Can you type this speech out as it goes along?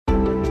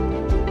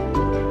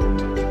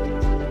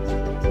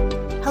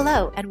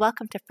Hello, and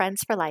welcome to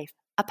Friends for Life,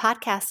 a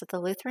podcast of the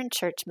Lutheran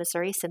Church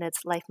Missouri Synod's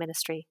Life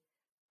Ministry.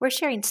 We're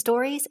sharing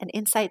stories and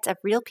insights of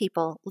real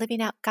people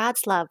living out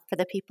God's love for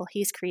the people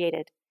He's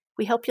created.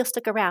 We hope you'll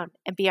stick around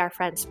and be our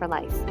friends for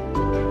life.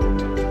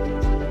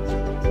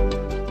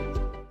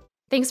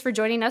 Thanks for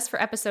joining us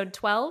for episode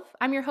 12.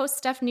 I'm your host,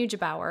 Steph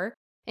Neugebauer,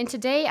 and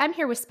today I'm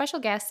here with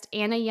special guest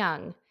Anna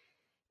Young.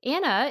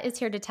 Anna is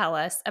here to tell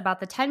us about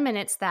the 10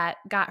 minutes that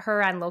got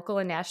her on local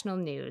and national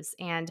news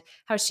and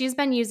how she's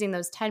been using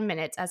those 10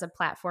 minutes as a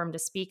platform to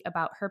speak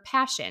about her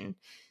passion,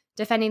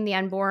 defending the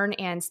unborn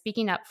and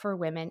speaking up for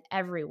women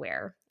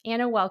everywhere.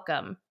 Anna,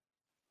 welcome.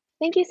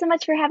 Thank you so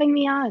much for having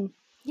me on.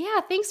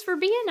 Yeah, thanks for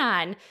being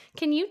on.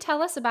 Can you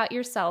tell us about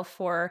yourself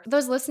for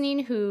those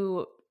listening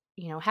who,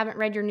 haven't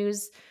read your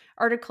news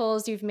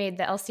articles? You've made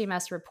the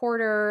LCMS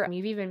Reporter.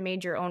 You've even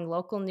made your own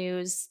local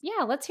news.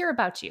 Yeah, let's hear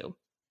about you.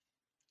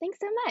 Thanks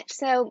so much.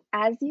 So,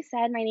 as you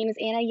said, my name is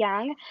Anna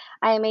Young.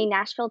 I am a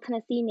Nashville,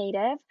 Tennessee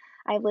native.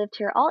 I've lived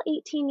here all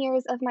 18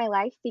 years of my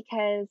life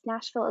because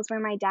Nashville is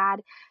where my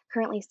dad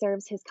currently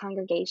serves his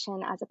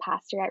congregation as a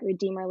pastor at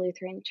Redeemer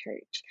Lutheran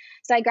Church.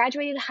 So I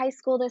graduated high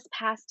school this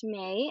past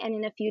May, and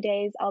in a few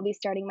days I'll be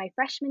starting my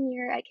freshman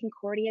year at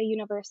Concordia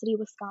University,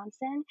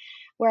 Wisconsin,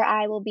 where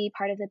I will be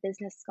part of the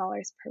Business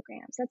Scholars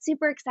Program. So that's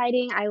super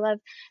exciting. I love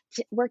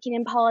working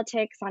in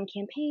politics, on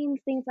campaigns,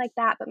 things like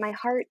that, but my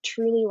heart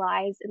truly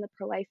lies in the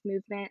pro-life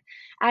movement,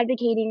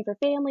 advocating for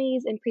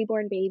families and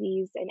preborn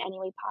babies in any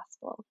way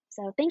possible.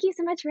 So thank you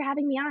so much for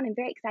having me on. I'm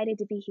very excited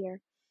to be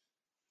here.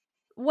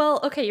 Well,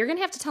 okay, you're going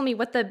to have to tell me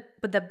what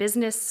the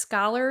Business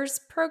Scholars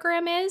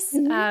Program is,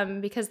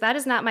 because that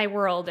is not my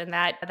world, and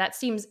that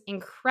seems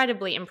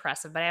incredibly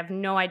impressive, but I have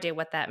no idea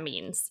what that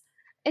means.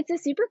 It's a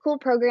super cool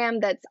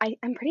program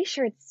I'm pretty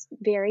sure it's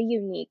very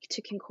unique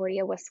to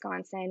Concordia,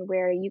 Wisconsin,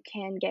 where you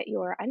can get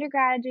your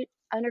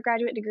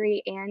undergraduate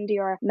degree and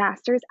your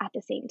master's at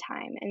the same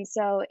time. And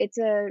so it's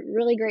a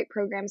really great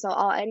program. So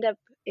I'll end up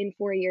in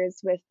 4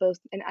 years with both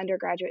an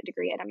undergraduate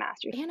degree and a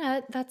master's.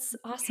 Anna, that's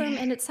awesome,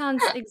 and it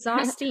sounds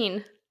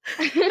exhausting.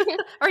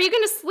 Are you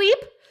going to sleep?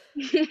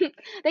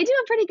 They do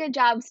a pretty good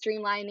job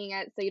streamlining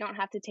it so you don't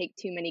have to take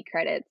too many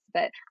credits,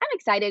 but I'm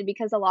excited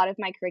because a lot of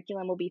my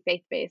curriculum will be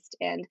faith-based,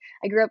 and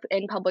I grew up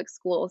in public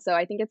school, so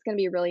I think it's going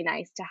to be really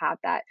nice to have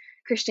that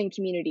Christian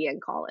community in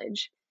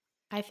college.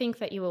 I think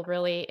that you will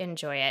really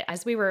enjoy it.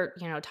 As we were,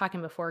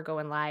 talking before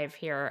going live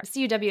here,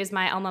 CUW is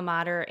my alma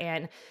mater,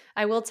 and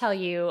I will tell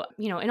you,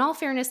 in all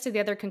fairness to the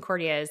other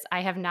Concordias,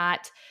 I have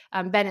not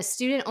been a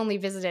student, only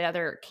visited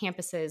other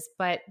campuses,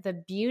 but the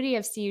beauty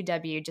of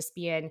CUW just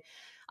being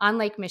on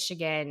Lake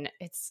Michigan,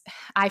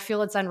 I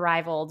feel it's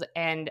unrivaled,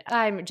 and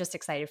I'm just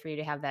excited for you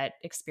to have that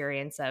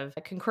experience of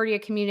the Concordia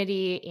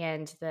community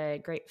and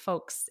the great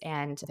folks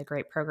and the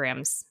great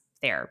programs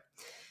there.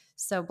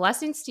 So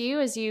blessings to you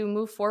as you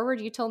move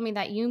forward. You told me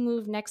that you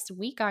move next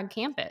week on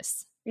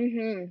campus.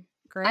 Mm-hmm.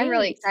 Great. I'm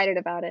really excited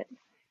about it.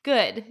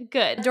 Good.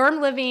 Dorm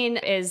living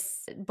is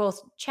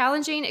both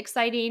challenging,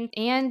 exciting,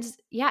 and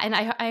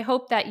I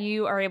hope that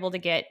you are able to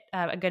get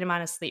a good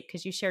amount of sleep,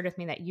 because you shared with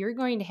me that you're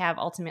going to have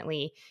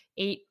ultimately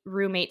 8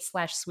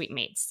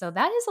 roommates/suitemates. So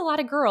that is a lot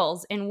of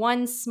girls in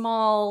one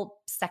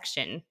small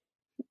section.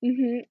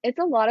 It's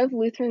a lot of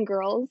Lutheran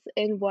girls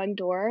in one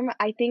dorm.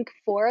 I think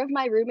 4 of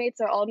my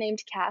roommates are all named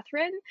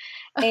Catherine,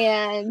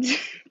 and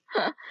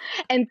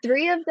and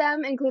 3 of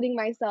them, including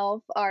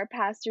myself, are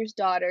pastors'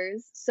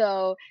 daughters.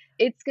 So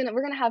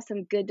we're gonna have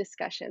some good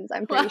discussions,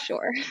 I'm pretty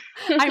sure.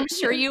 I'm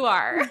sure you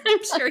are.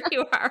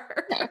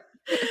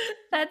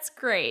 That's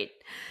great.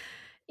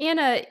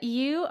 Anna,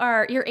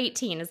 you're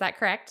 18, is that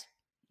correct?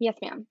 Yes,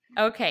 ma'am.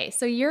 Okay,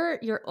 so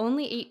you're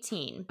only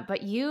 18,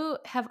 but you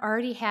have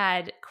already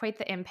had quite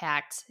the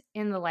impact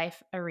in the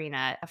life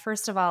arena.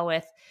 First of all,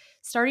 with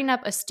starting up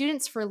a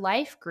Students for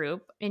Life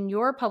group in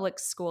your public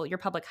school, your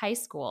public high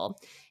school.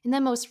 And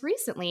then most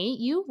recently,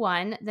 you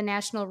won the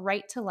National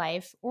Right to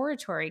Life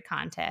Oratory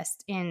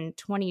Contest in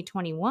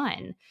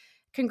 2021.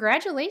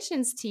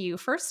 Congratulations to you,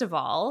 first of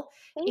all.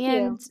 Thank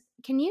you.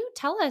 Can you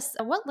tell us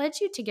what led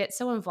you to get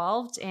so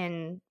involved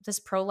in this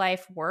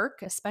pro-life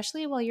work,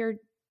 especially while you're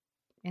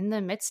in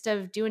the midst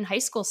of doing high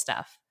school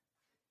stuff?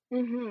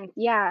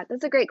 Yeah,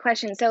 that's a great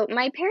question. So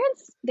my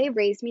parents, they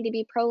raised me to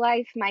be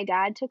pro-life. My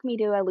dad took me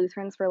to a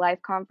Lutherans for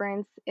Life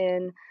conference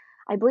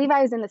I believe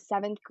I was in the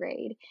 7th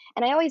grade,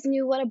 and I always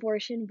knew what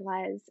abortion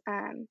was.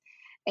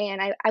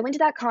 And I went to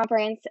that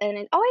conference, and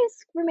it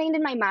always remained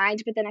in my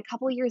mind. But then a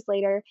couple years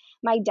later,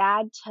 my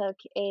dad took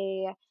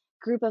a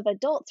group of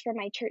adults from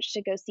my church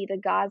to go see the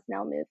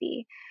Gosnell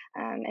movie.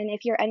 And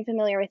if you're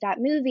unfamiliar with that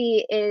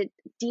movie, it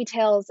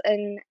details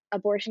an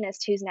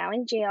abortionist who's now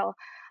in jail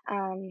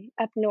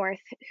up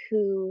north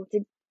who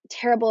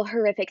terrible,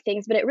 horrific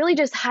things, but it really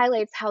just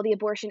highlights how the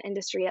abortion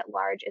industry at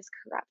large is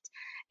corrupt.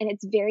 And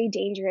it's very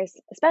dangerous,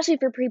 especially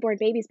for preborn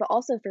babies, but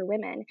also for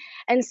women.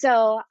 And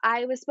so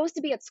I was supposed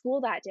to be at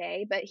school that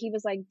day, but he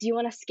was like, "Do you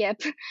want to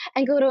skip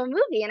and go to a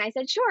movie?" And I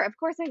said, "Sure, of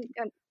course,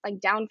 I'm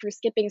like down for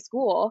skipping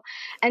school."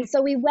 And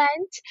so we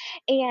went,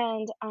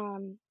 and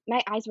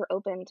my eyes were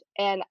opened,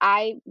 and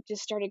I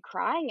just started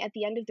crying at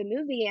the end of the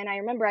movie. And I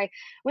remember I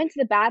went to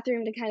the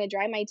bathroom to kind of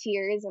dry my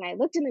tears, and I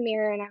looked in the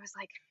mirror, and I was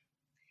like,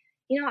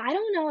 I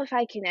don't know if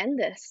I can end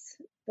this,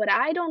 but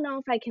I don't know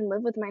if I can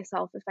live with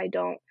myself if I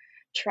don't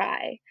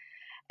try.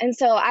 And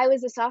so I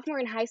was a sophomore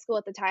in high school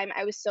at the time.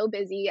 I was so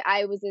busy.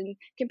 I was in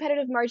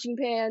competitive marching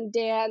band,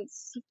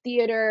 dance,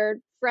 theater,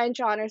 French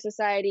honor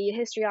society,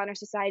 history honor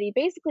society,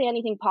 basically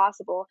anything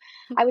possible.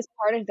 I was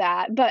part of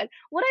that. But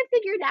what I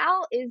figured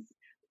out is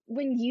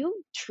when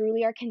you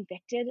truly are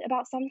convicted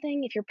about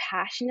something, if you're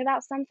passionate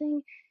about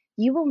something,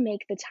 you will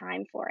make the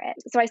time for it.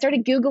 So I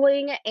started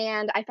Googling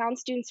and I found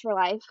Students for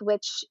Life,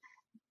 which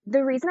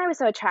the reason I was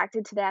so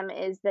attracted to them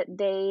is that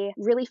they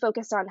really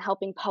focused on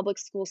helping public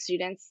school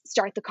students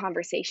start the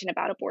conversation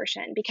about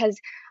abortion.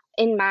 Because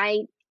in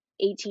my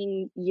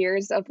 18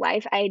 years of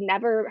life, I had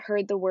never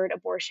heard the word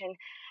abortion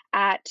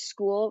at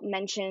school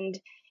mentioned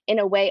in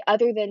a way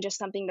other than just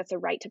something that's a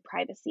right to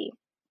privacy.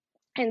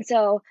 And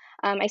so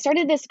I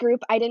started this group.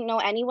 I didn't know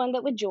anyone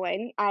that would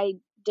join. I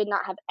did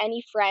not have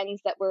any friends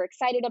that were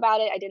excited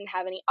about it. I didn't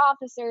have any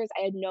officers.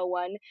 I had no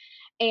one.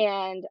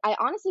 And I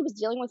honestly was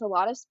dealing with a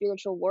lot of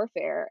spiritual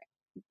warfare.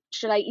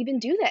 Should I even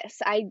do this?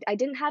 I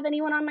didn't have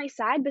anyone on my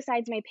side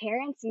besides my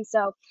parents. And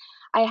so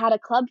I had a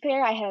club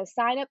fair, I had a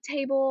sign up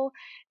table,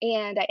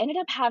 and I ended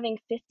up having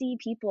 50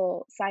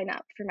 people sign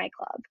up for my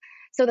club.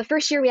 So the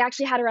first year we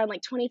actually had around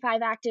like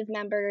 25 active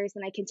members,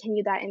 and I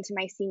continued that into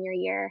my senior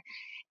year.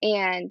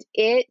 And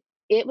it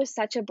was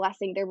such a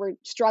blessing. There were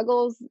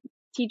struggles.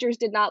 Teachers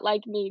did not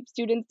like me,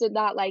 students did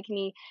not like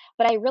me,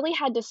 but I really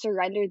had to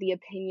surrender the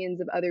opinions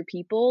of other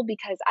people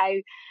because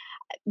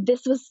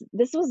this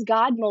was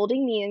God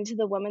molding me into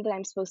the woman that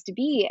I'm supposed to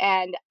be,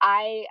 and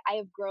I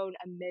have grown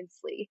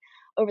immensely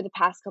over the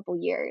past couple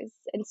years.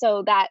 And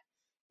so that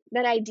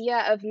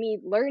idea of me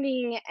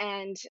learning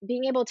and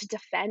being able to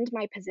defend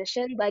my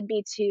position led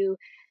me to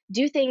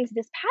do things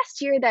this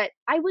past year that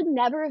I would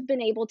never have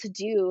been able to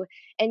do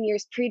in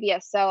years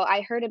previous. So I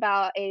heard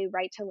about a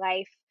Right to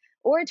Life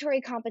oratory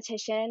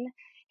competition,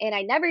 and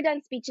I'd never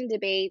done speech and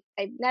debate.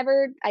 I'd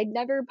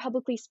never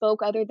publicly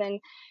spoke other than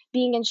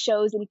being in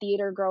shows and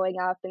theater growing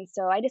up. And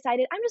so I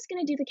decided I'm just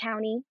going to do the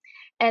county.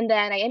 And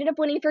then I ended up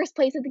winning first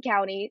place at the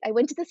county. I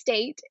went to the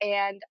state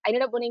and I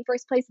ended up winning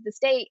first place at the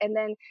state. And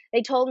then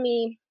they told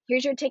me,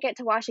 "Here's your ticket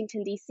to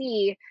Washington,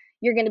 D.C.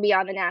 You're going to be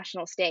on the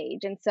national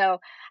stage." And so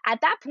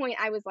at that point,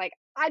 I was like,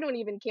 I don't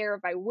even care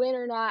if I win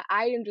or not.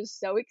 I am just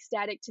so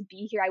ecstatic to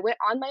be here. I went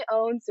on my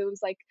own. So it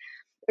was like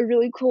a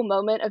really cool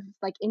moment of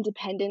like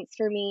independence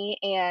for me.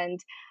 And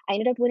I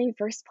ended up winning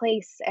first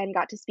place and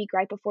got to speak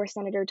right before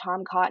Senator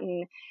Tom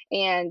Cotton.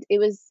 And it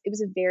was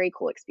a very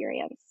cool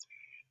experience.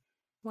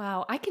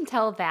 Wow, I can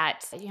tell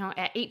that,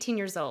 at 18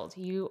 years old,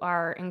 you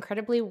are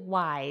incredibly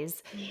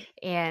wise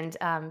and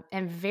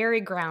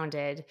very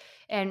grounded.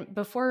 And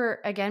before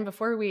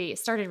we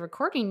started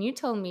recording, you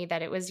told me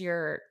that it was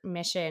your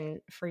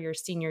mission for your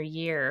senior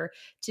year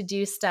to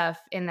do stuff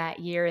in that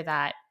year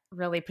that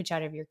really put you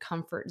out of your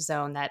comfort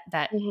zone, that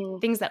Mhm.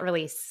 things that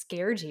really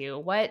scared you.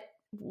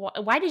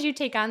 Why did you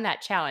take on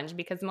that challenge?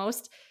 Because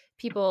most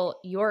people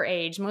your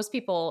age, most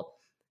people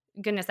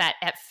goodness,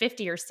 at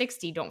 50 or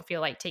 60 don't feel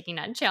like taking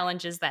on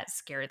challenges that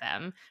scare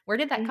them. Where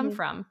did that come Mhm.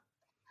 from?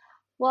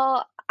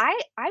 Well,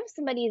 I'm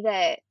somebody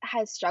that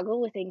has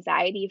struggled with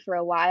anxiety for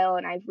a while,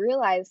 and I've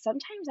realized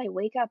sometimes I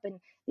wake up and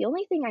the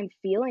only thing I'm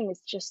feeling is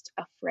just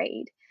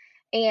afraid.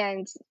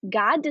 And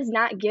God does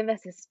not give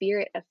us a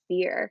spirit of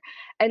fear.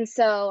 And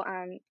so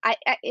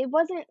it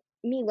wasn't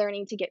me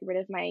learning to get rid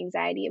of my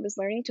anxiety, it was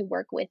learning to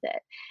work with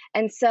it.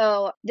 And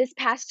so this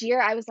past year,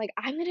 I was like,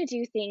 I'm going to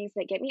do things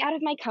that get me out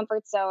of my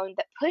comfort zone,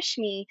 that push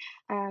me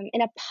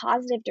in a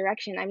positive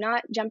direction. I'm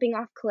not jumping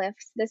off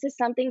cliffs. This is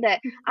something that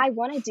I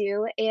want to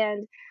do.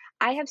 And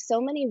I have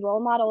so many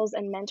role models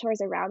and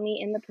mentors around me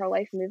in the pro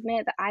life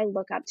movement that I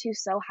look up to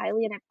so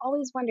highly. And I've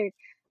always wondered,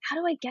 how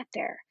do I get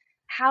there?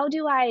 How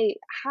do I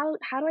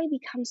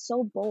become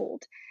so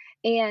bold?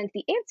 And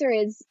the answer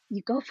is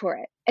you go for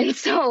it. And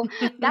so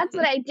that's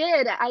what I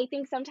did. I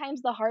think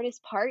sometimes the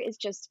hardest part is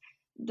just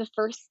the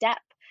first step.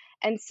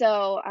 And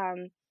so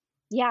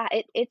yeah,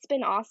 it's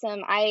been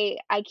awesome. I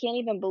can't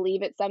even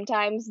believe it.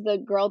 Sometimes the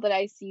girl that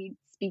I see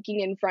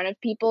speaking in front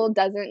of people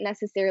doesn't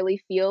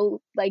necessarily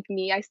feel like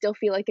me. I still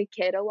feel like a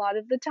kid a lot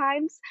of the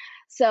times.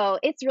 So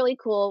it's really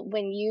cool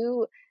when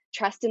you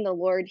trust in the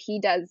Lord. He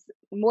does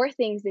more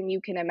things than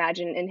you can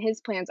imagine, and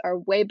his plans are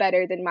way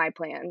better than my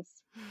plans.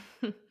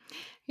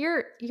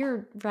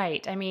 You're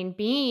right. I mean,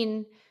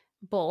 being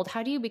bold.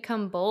 How do you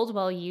become bold?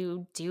 Well,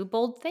 you do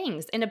bold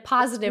things in a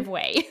positive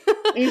way.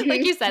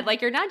 Like Mhm. you said,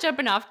 like you're not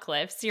jumping off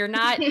cliffs, you're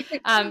not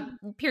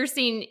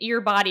piercing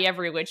your body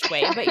every which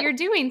way, but you're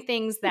doing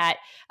things that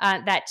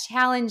that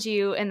challenge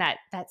you and that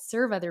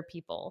serve other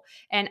people.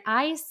 And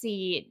I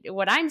see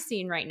what I'm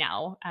seeing right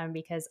now,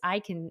 because I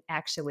can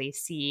actually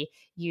see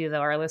you,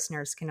 though our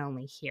listeners can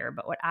only hear.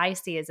 But what I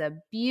see is a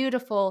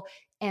beautiful,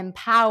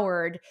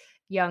 empowered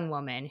young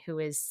woman who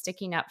is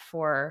sticking up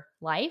for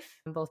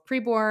life, both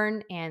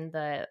preborn and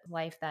the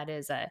life that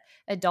is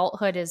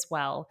adulthood as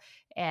well.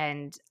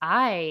 And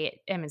I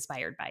am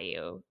inspired by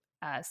you.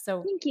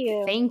 So Thank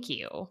you. thank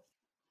you.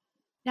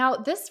 Now,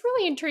 this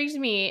really intrigues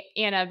me,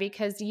 Anna,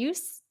 because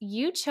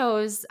you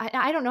chose.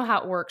 I don't know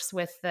how it works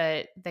with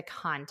the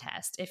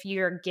contest. If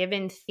you're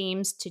given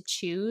themes to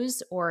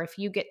choose, or if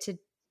you get to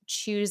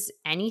choose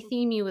any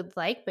theme you would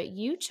like, but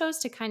you chose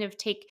to kind of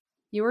take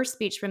your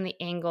speech from the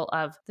angle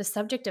of the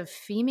subject of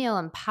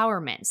female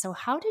empowerment. So,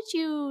 how did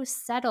you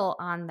settle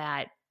on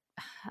that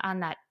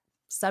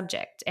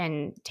subject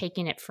and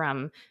taking it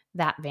from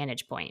that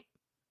vantage point?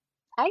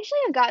 I actually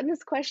have gotten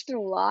this question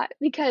a lot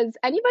because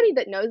anybody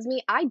that knows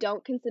me, I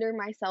don't consider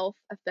myself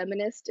a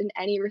feminist in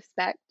any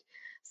respect.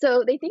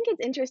 So they think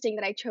it's interesting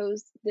that I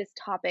chose this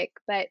topic,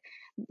 but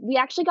we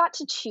actually got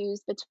to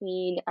choose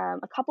between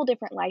a couple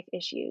different life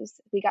issues.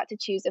 We got to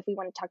choose if we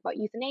want to talk about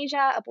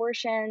euthanasia,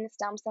 abortion,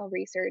 stem cell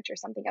research, or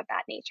something of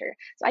that nature.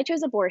 So I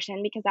chose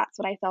abortion because that's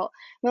what I felt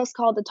most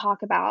called to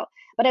talk about.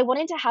 But I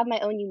wanted to have my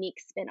own unique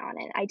spin on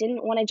it. I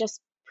didn't want to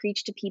just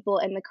preach to people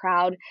in the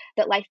crowd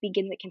that life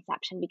begins at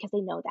conception because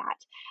they know that.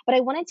 But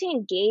I wanted to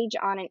engage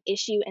on an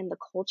issue in the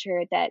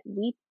culture that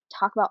we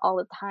talk about all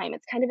the time.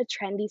 It's kind of a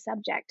trendy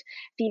subject,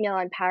 female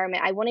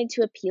empowerment. I wanted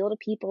to appeal to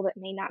people that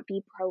may not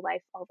be pro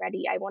life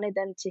already. I wanted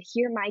them to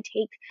hear my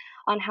take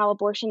on how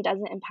abortion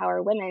doesn't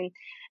empower women.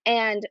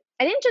 And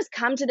I didn't just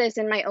come to this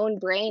in my own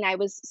brain. I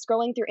was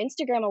scrolling through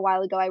Instagram a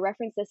while ago. I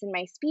referenced this in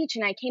my speech,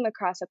 and I came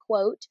across a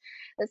quote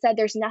that said,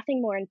 "There's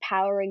nothing more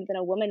empowering than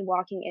a woman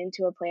walking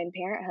into a Planned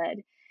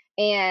Parenthood."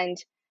 And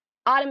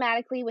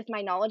automatically, with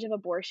my knowledge of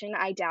abortion,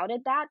 I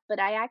doubted that, but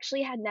I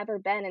actually had never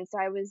been, and so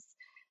I was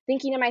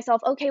thinking to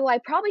myself, "Okay, well, I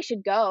probably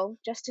should go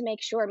just to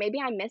make sure.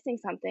 Maybe I'm missing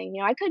something,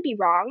 I could be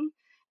wrong."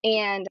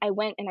 And I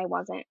went and I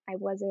wasn't.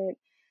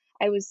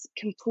 I was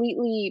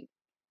completely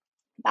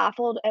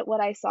baffled at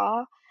what I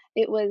saw.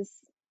 It was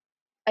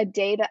a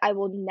day that I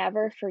will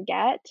never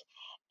forget,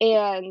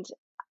 and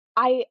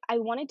I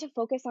wanted to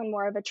focus on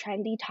more of a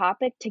trendy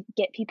topic to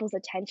get people's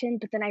attention,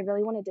 but then I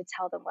really wanted to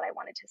tell them what I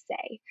wanted to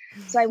say.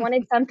 So I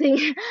wanted something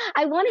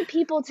I wanted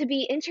people to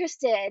be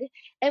interested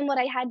in what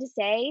I had to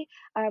say,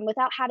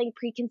 without having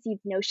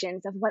preconceived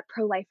notions of what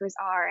pro-lifers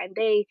are, and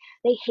they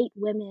hate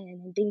women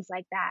and things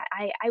like that.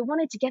 I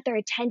wanted to get their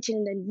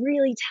attention and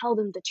really tell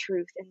them the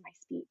truth in my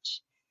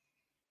speech.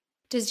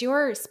 Does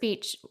your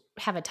speech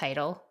have a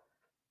title?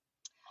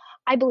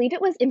 I believe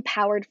it was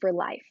Empowered for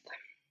Life.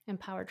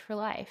 Empowered for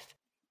Life.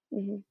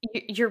 Mhm.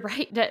 You're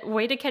right. The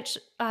way to catch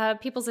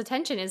people's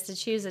attention is to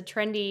choose a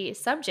trendy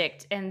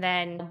subject and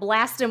then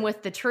blast them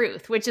with the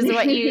truth, which is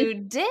what you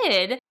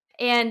did.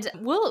 And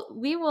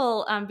we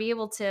will be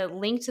able to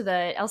link to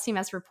the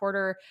LCMS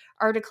Reporter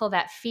article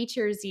that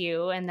features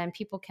you, and then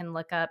people can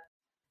look up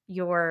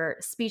your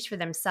speech for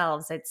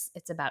themselves.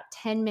 It's about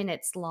 10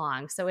 minutes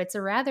long, so it's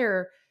a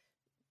rather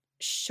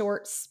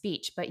short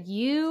speech, but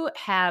you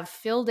have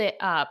filled it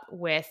up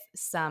with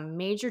some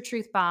major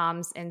truth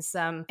bombs and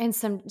some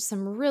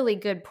really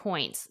good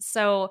points.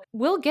 So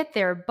we'll get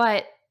there,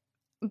 but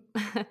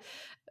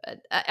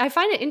I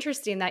find it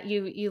interesting that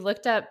you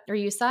looked up, or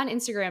you saw an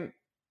Instagram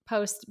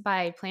post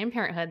by Planned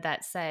Parenthood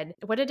that said,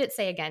 what did it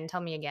say again?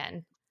 Tell me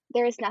again.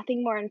 There is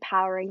nothing more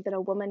empowering than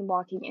a woman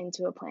walking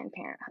into a Planned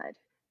Parenthood.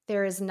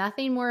 There is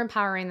nothing more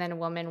empowering than a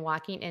woman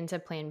walking into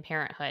Planned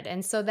Parenthood.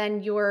 And so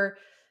then your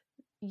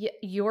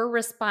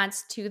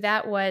response to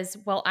that was,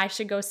 well, I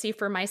should go see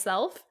for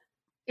myself.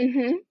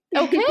 Mhm.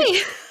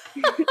 Okay.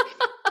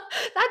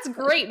 That's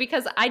great,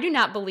 because I do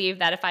not believe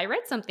that if I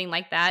read something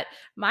like that,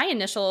 my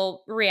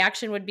initial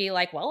reaction would be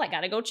like, well, I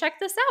got to go check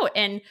this out.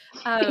 And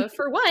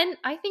for one,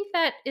 I think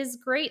that is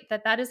great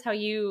that is how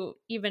you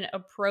even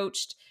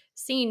approached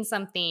seeing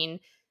something,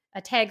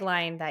 a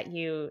tagline that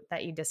you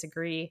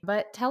disagree.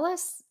 But tell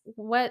us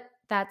what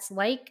that's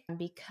like,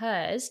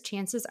 because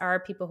chances are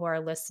people who are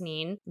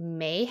listening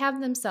may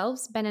have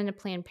themselves been in a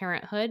Planned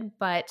Parenthood,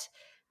 but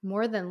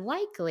more than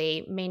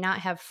likely may not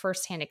have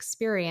firsthand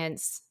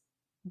experience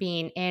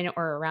being in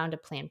or around a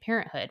Planned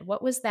Parenthood.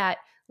 What was that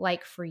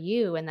like for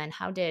you? And then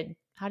how did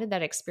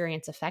that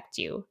experience affect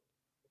you?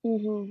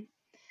 Mhm.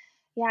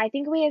 Yeah, I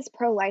think we as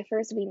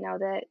pro-lifers, we know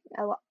that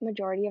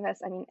majority of us,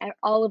 I mean,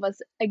 all of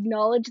us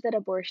acknowledge that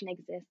abortion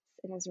exists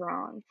and is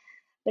wrong.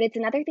 But it's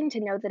another thing to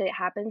know that it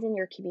happens in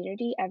your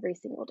community every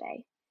single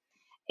day.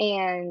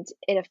 And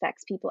it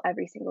affects people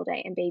every single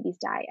day, and babies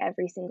die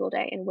every single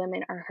day, and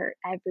women are hurt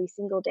every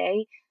single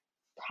day,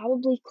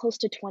 probably close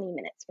to 20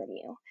 minutes from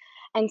you.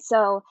 And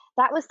so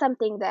that was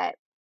something that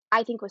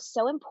I think was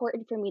so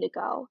important for me to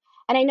go.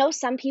 And I know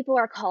some people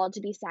are called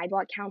to be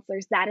sidewalk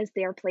counselors. That is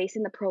their place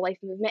in the pro-life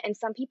movement, and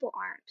some people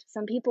aren't.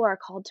 Some people are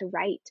called to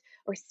write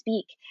or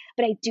speak.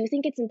 But I do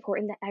think it's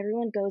important that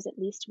everyone goes at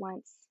least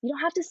once. You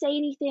don't have to say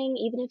anything,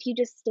 even if you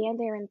just stand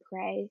there and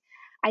pray.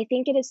 I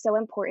think it is so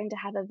important to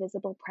have a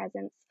visible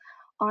presence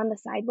on the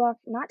sidewalk,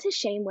 not to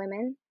shame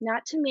women,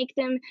 not to make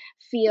them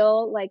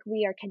feel like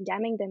we are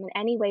condemning them in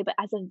any way, but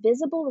as a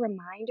visible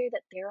reminder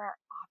that there are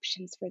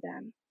options for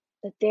them,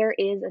 that there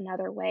is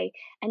another way,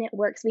 and it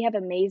works. We have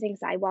amazing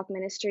sidewalk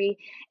ministry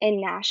in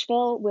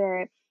Nashville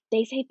where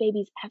they save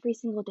babies every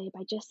single day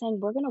by just saying,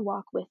 "We're going to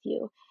walk with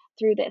you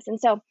through this." And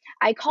so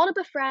I called up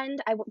a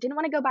friend. Didn't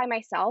want to go by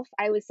myself.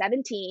 I was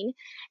 17,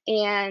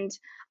 and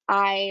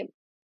I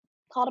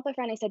called up a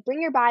friend. I said,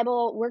 "Bring your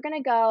Bible. We're going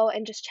to go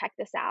and just check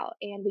this out."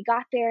 And we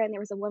got there, and there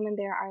was a woman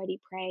there already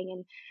praying.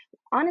 And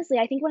honestly,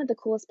 I think one of the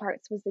coolest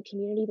parts was the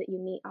community that you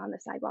meet on the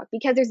sidewalk,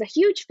 because there's a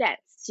huge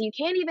fence, so you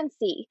can't even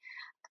see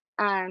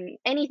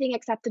anything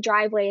except the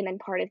driveway and then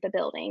part of the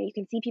building. You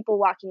can see people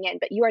walking in,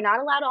 but you are not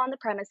allowed on the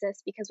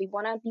premises because we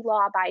want to be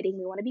law abiding.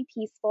 We want to be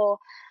peaceful.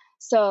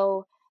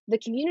 So the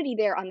community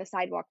there on the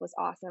sidewalk was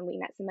awesome. We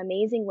met some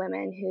amazing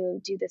women who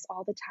do this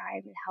all the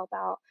time and help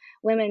out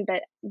women.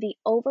 But the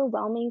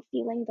overwhelming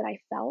feeling that I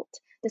felt,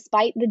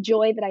 despite the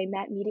joy that I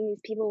met meeting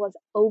these people, was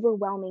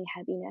overwhelming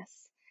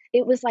heaviness.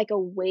 It was like a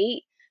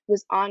weight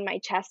was on my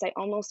chest. I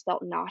almost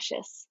felt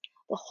nauseous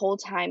the whole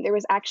time. There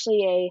was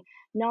actually a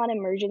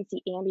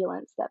non-emergency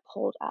ambulance that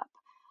pulled up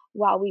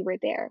while we were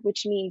there,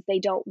 which means they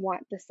don't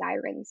want the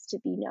sirens to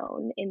be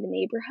known in the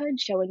neighborhood,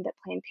 showing that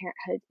Planned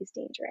Parenthood is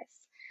dangerous.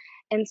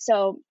 And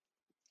so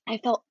I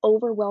felt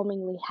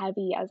overwhelmingly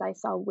heavy as I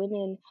saw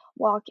women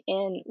walk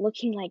in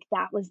looking like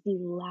that was the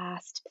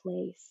last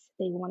place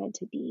they wanted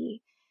to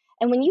be.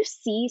 And when you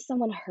see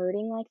someone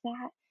hurting like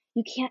that,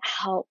 you can't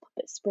help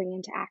but spring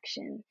into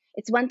action.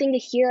 It's one thing to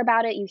hear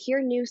about it, you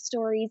hear news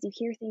stories, you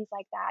hear things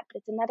like that, but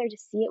it's another to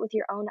see it with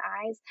your own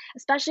eyes,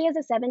 especially as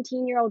a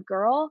 17-year-old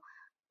girl.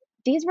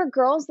 These were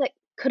girls that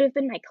could have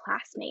been my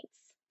classmates.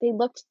 They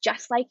looked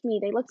just like me.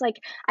 They looked like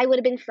I would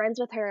have been friends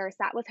with her or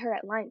sat with her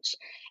at lunch.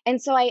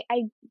 And so I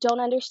don't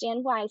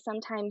understand why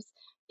sometimes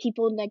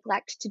people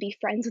neglect to be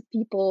friends with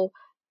people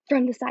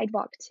from the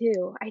sidewalk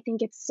too. I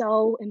think it's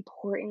so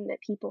important that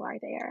people are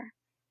there.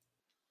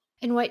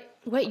 And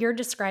what you're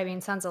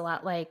describing sounds a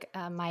lot like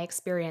my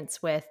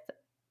experience with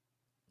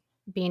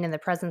being in the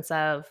presence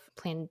of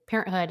Planned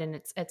Parenthood and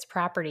its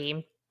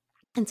property.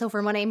 And so,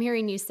 from what I'm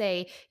hearing you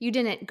say, you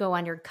didn't go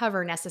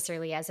undercover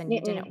necessarily, as in you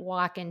didn't Mm-mm.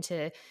 walk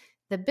into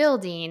the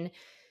building,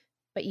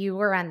 but you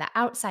were on the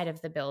outside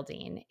of the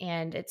building.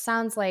 And it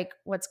sounds like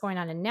what's going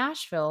on in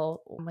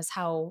Nashville was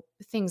how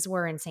things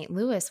were in St.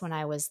 Louis when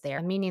I was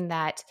there, meaning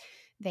that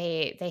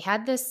they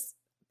had this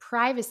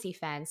privacy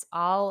fence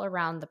all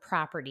around the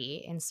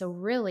property. And so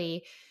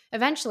really,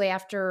 eventually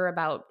after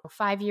about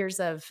 5 years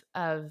of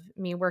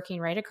me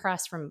working right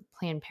across from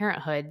Planned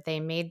Parenthood, they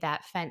made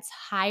that fence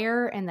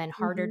higher and then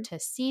harder Mhm. to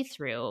see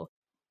through,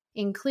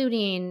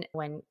 including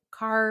when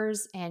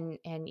cars and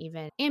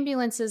even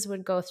ambulances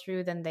would go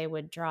through, then they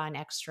would draw an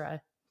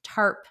extra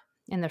tarp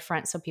in the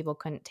front so people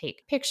couldn't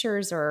take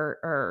pictures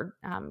or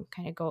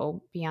kind of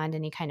go beyond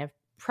any kind of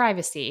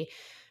privacy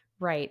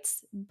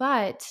rights.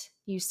 But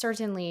you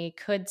certainly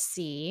could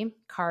see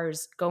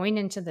cars going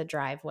into the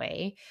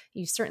driveway.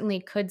 You certainly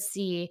could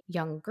see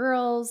young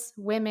girls,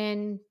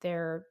 women,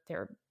 their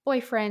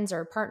boyfriends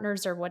or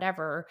partners or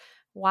whatever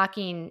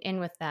walking in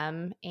with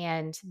them,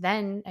 and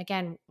then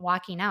again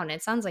walking out. And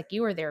it sounds like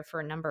you were there for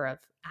a number of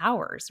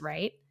hours,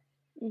 right?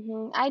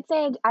 I'd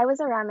say I was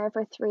around there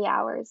for 3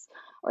 hours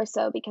or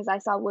so because I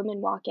saw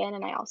women walk in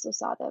and I also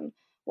saw them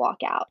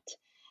walk out.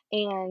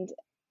 And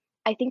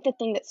I think the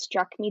thing that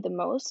struck me the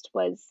most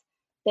was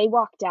they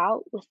walked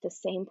out with the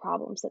same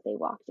problems that they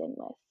walked in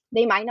with.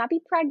 They might not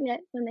be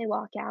pregnant when they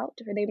walk out,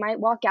 or they might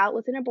walk out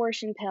with an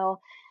abortion pill,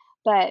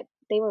 but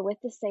they were with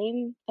the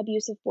same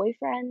abusive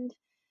boyfriend.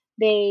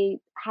 They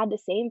had the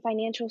same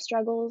financial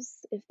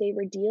struggles. If they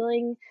were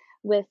dealing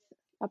with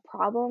a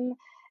problem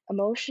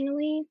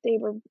emotionally, they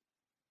were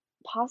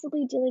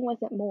possibly dealing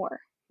with it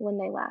more when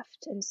they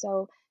left. And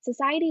so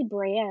society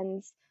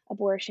brands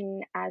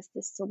abortion as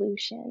the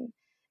solution.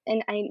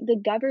 And the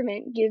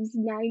government gives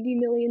 $90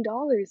 million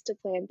to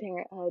Planned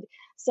Parenthood.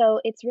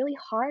 So it's really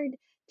hard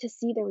to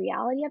see the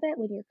reality of it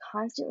when you're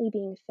constantly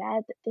being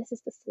fed that this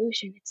is the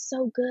solution. It's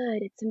so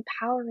good, it's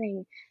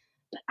empowering.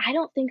 But I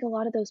don't think a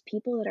lot of those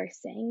people that are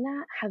saying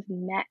that have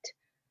met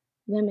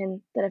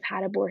women that have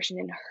had abortion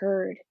and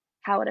heard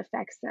how it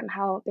affects them,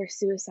 how their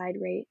suicide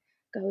rate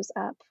goes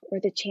up, or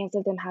the chance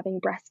of them having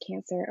breast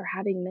cancer or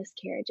having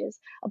miscarriages.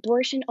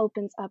 Abortion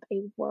opens up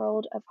a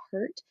world of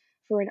hurt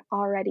for an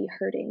already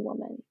hurting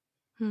woman.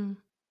 Hmm.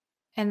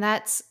 And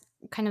that's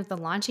kind of the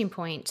launching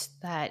point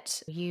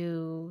that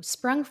you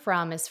sprung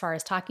from as far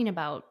as talking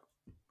about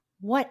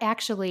what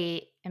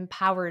actually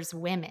empowers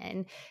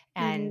women.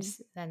 And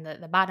Hmm.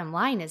 then the bottom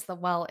line is that,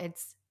 well,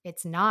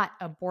 it's not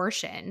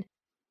abortion.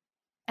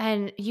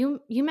 And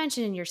you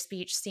mentioned in your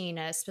speech seeing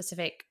a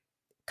specific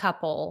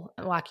couple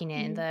walking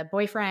in, the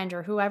boyfriend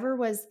or whoever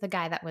was the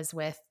guy that was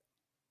with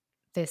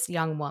this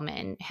young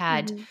woman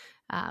had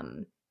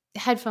Mm-hmm.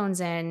 headphones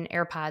in,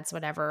 AirPods,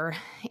 whatever,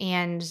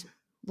 and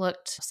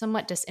looked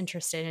somewhat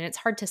disinterested. And it's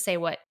hard to say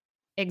what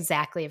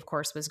exactly, of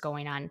course, was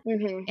going on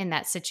Mm-hmm. in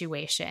that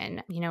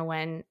situation. You know,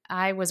 when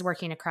I was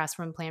working across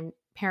from Planned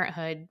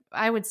Parenthood,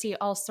 I would see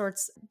all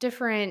sorts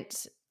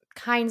different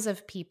kinds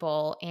of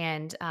people,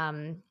 and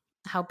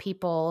how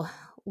people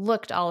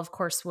looked all, of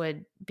course,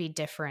 would be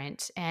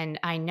different. And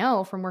I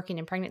know from working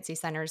in pregnancy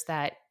centers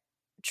that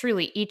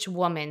truly each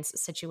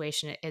woman's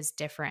situation is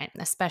different,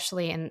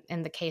 especially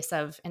in the case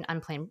of an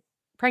unplanned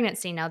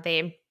pregnancy. Now,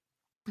 they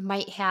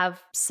might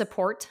have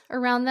support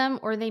around them,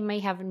 or they may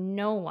have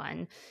no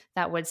one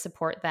that would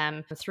support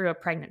them through a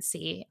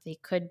pregnancy. They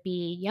could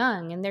be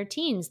young in their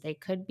teens, they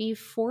could be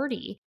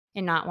 40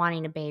 and not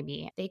wanting a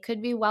baby, they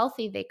could be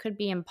wealthy, they could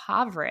be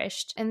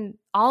impoverished. And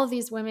all of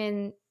these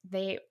women,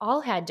 they all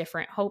had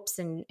different hopes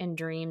and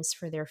dreams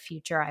for their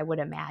future, I would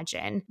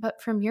imagine.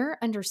 But from your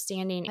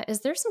understanding,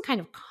 is there some kind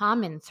of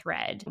common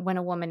thread when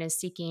a woman is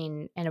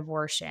seeking an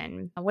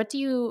abortion? What do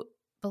you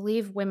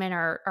believe women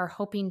are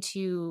hoping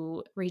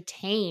to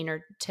retain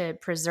or to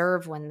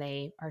preserve when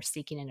they are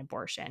seeking an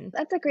abortion?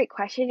 That's a great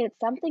question. It's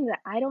something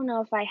that I don't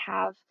know if I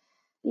have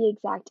the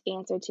exact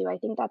answer to. I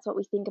think that's what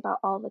we think about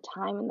all the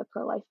time in the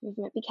pro-life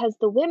movement, because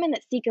the women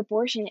that seek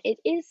abortion, it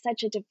is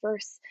such a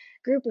diverse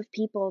group of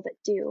people that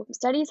do.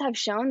 Studies have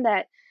shown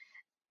that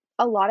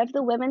a lot of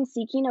the women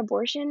seeking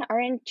abortion are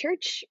in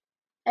church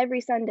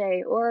every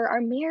Sunday, or are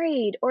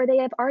married, or they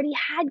have already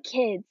had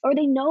kids, or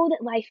they know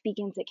that life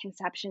begins at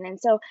conception. And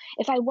so,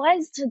 if I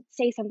was to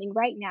say something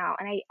right now,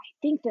 and I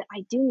think that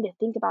I do need to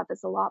think about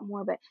this a lot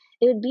more, but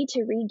it would be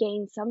to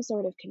regain some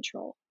sort of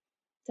control,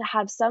 to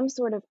have some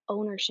sort of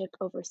ownership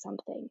over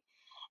something.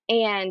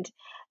 And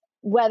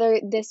whether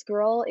this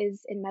girl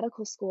is in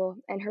medical school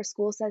and her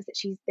school says that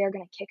they're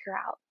going to kick her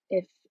out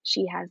if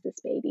she has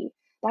this baby,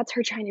 that's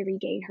her trying to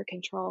regain her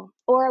control.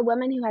 Or a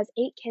woman who has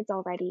 8 kids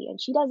already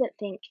and she doesn't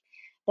think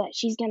that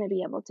she's going to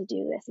be able to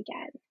do this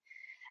again.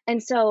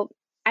 And so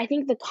I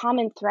think the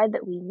common thread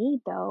that we need,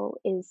 though,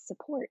 is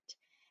support.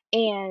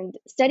 And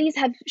studies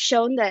have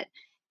shown that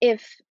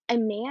if a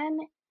man,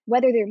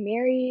 whether they're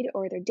married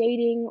or they're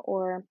dating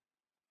or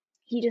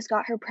he just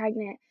got her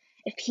pregnant,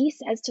 if he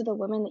says to the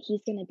woman that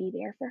he's going to be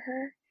there for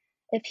her,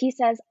 if he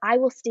says, I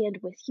will stand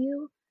with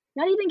you,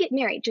 not even get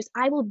married, just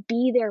I will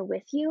be there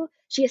with you,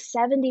 she is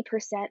 70%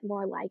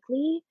 more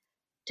likely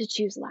to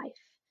choose life.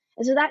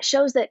 And so that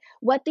shows that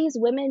what these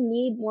women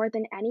need more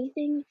than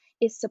anything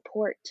is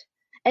support.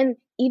 And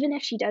even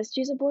if she does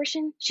choose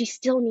abortion, she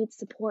still needs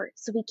support.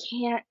 So we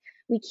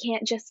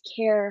can't just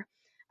care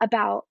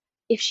about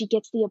if she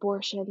gets the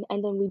abortion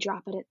and then we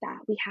drop it at that.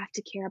 We have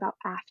to care about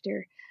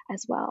after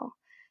as well.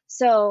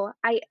 So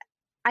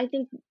I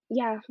think,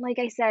 yeah, like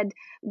I said,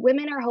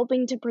 women are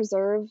hoping to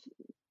preserve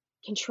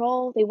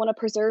control. They want to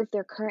preserve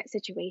their current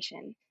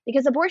situation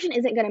because abortion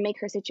isn't going to make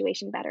her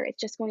situation better.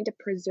 It's just going to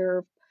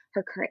preserve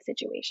her current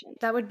situation.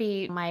 That would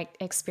be my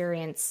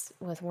experience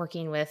with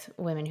working with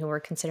women who were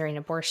considering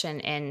abortion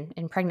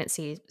in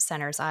pregnancy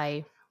centers.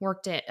 I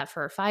worked it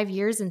for 5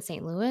 years in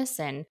St. Louis,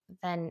 and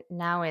then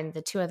now in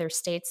the 2 other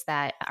states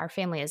that our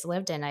family has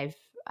lived in,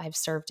 I've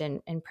served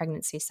in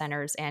pregnancy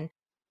centers. And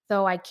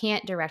though I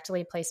can't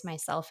directly place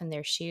myself in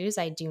their shoes,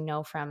 I do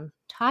know from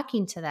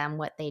talking to them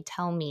what they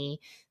tell me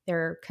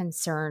their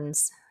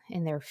concerns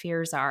and their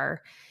fears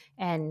are.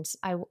 And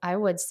I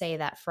would say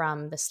that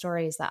from the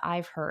stories that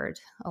I've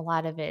heard, a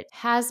lot of it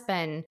has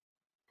been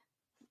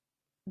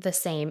the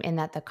same, in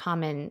that the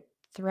common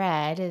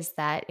thread is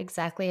that,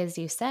 exactly as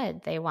you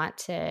said, they want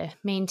to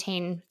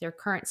maintain their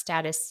current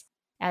status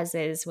as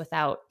is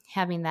without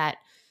having that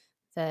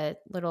the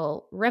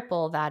little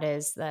ripple that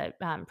is the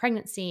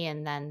pregnancy,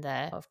 and then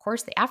of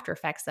course, the after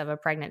effects of a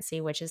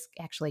pregnancy, which is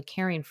actually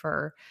caring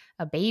for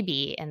a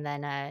baby and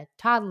then a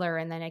toddler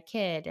and then a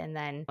kid and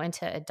then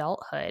into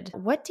adulthood.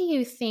 What do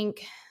you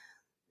think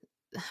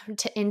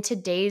in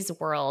today's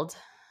world,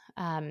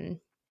 Planned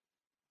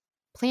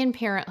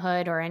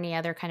Parenthood or any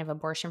other kind of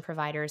abortion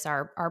providers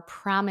are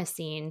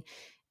promising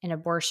an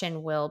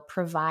abortion will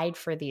provide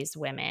for these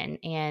women?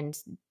 And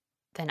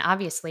then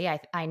obviously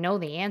I know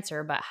the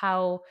answer, but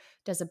how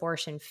does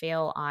abortion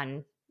fail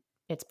on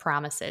its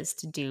promises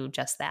to do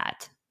just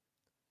that?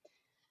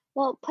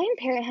 Well, Planned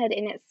Parenthood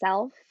in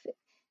itself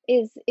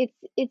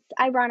it's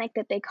ironic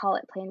that they call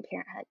it Planned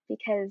Parenthood,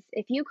 because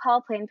if you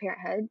call Planned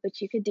Parenthood,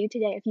 which you could do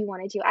today if you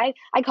wanted to,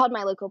 I called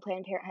my local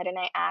Planned Parenthood and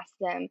I asked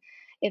them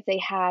if they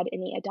had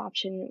any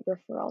adoption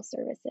referral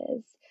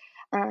services,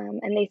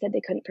 and they said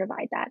they couldn't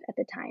provide that at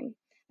the time.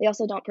 They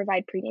also don't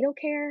provide prenatal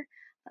care.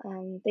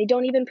 They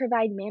don't even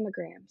provide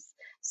mammograms.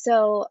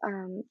 So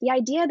the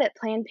idea that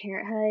Planned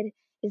Parenthood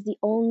is the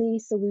only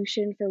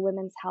solution for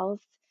women's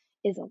health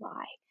is a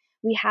lie.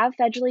 We have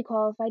federally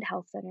qualified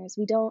health centers.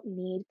 We don't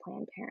need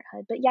Planned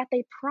Parenthood, but yet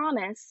they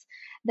promise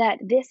that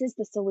this is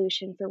the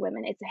solution for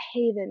women. It's a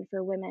haven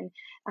for women,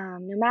 no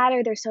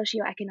matter their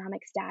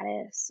socioeconomic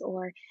status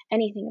or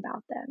anything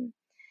about them.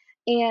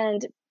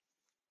 And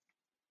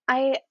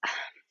I,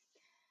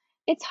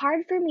 It's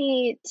hard for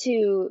me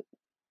to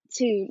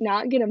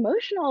not get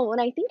emotional when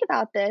I think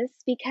about this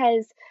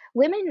because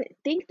women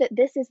think that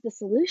this is the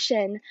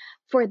solution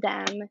for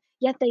them,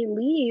 yet they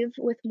leave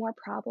with more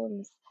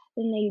problems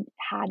than they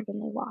had when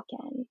they walk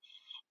in.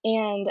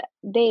 And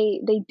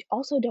they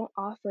also don't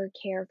offer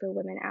care for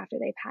women after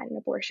they've had an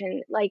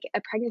abortion. Like,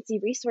 a pregnancy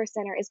resource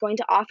center is going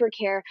to offer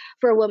care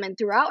for a woman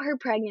throughout her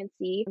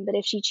pregnancy, but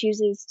if she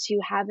chooses to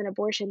have an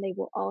abortion, they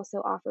will also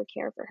offer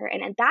care for her.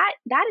 And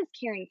that is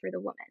caring for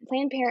the woman.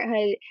 Planned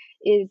Parenthood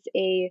is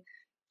a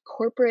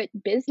corporate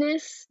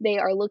business. They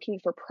are looking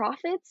for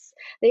profits.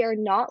 They are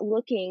not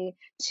looking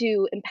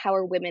to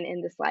empower women in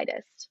the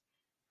slightest.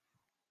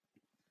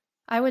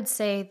 I would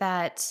say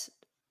that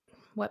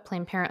what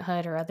Planned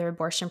Parenthood or other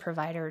abortion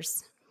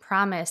providers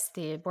promise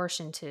the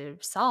abortion to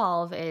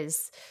solve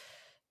is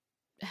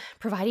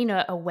providing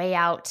a way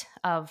out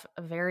of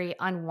a very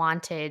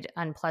unwanted,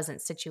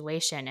 unpleasant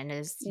situation. And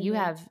as you Mhm.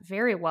 have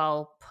very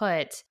well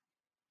put,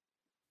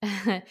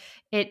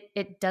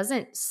 it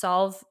doesn't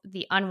solve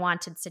the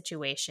unwanted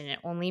situation. It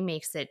only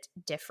makes it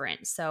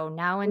different. So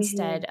now Mhm.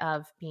 instead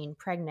of being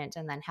pregnant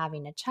and then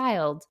having a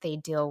child, they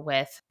deal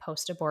with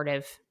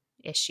post-abortive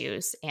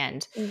issues.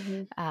 And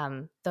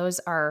Mhm. those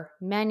are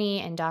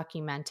many and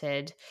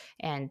documented,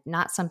 and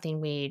not something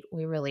we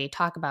really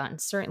talk about,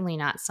 and certainly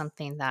not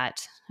something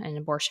that an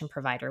abortion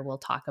provider will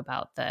talk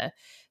about, the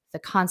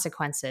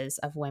consequences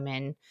of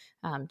women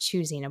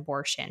choosing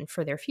abortion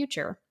for their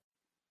future.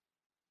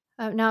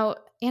 Now,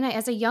 Anna,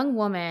 as a young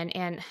woman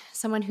and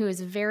someone who is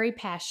very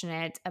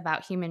passionate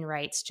about human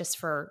rights just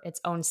for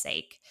its own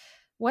sake,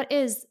 what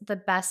is the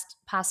best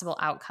possible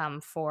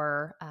outcome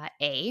for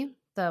A,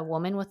 the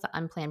woman with the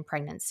unplanned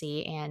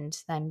pregnancy, and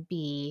then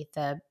B,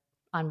 the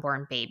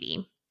unborn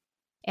baby?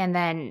 And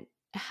then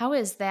how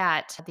is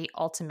that the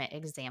ultimate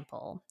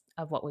example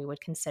of what we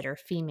would consider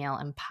female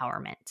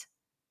empowerment?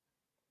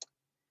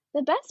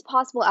 The best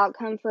possible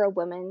outcome for a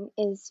woman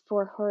is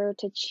for her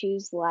to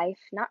choose life,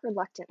 not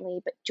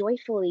reluctantly, but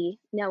joyfully,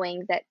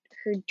 knowing that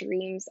her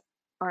dreams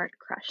aren't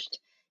crushed.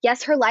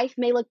 Yes, her life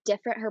may look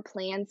different, her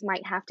plans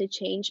might have to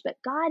change, but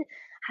God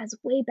has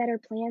way better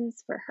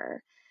plans for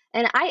her.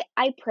 And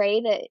I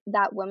pray that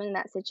that woman in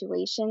that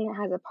situation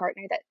has a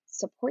partner that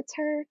supports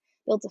her,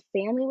 builds a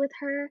family with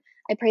her.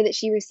 I pray that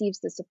she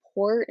receives the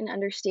support and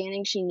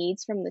understanding she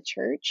needs from the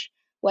church,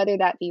 whether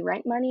that be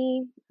rent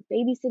money,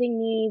 babysitting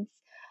needs,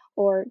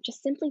 or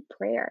just simply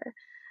prayer.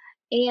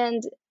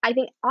 And I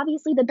think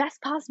obviously the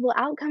best possible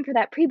outcome for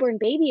that preborn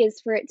baby is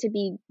for it to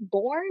be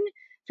born,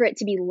 for it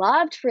to be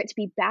loved, for it to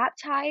be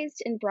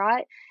baptized and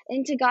brought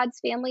into God's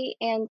family.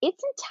 And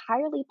it's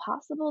entirely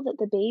possible that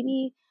the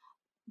baby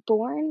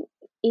born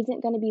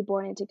isn't going to be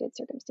born into good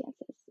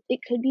circumstances.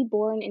 It could be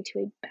born into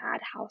a bad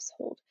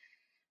household.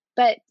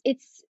 But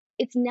it's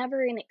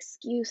never an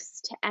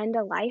excuse to end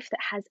a life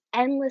that has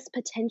endless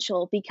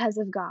potential because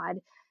of God,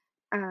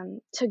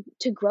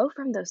 to grow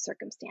from those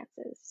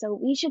circumstances. So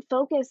we should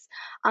focus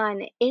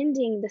on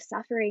ending the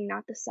suffering,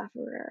 not the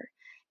sufferer.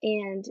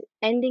 And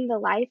ending the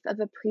life of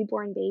a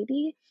preborn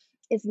baby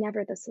is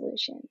never the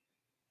solution.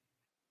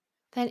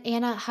 Then,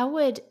 Anna, how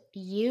would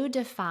you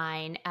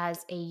define,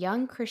 as a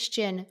young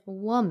Christian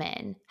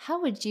woman,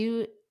 how would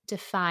you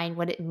define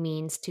what it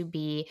means to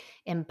be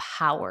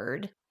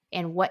empowered?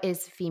 And what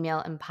is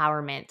female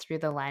empowerment through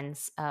the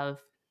lens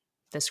of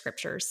the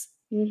scriptures?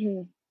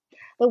 hmm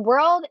The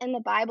world and the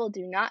Bible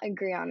do not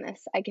agree on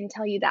this. I can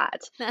tell you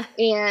that.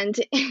 And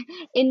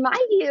in my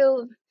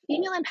view,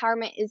 female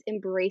empowerment is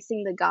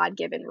embracing the God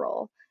given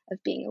role of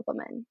being a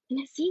woman. And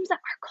it seems that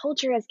our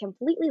culture has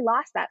completely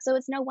lost that. So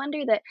it's no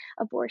wonder that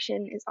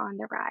abortion is on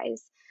the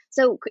rise.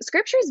 So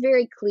scripture is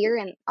very clear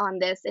on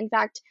this. In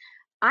fact,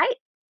 I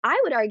I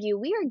would argue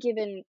we are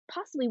given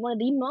possibly one of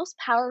the most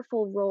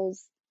powerful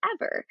roles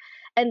ever,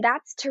 and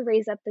that's to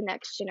raise up the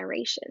next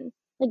generation.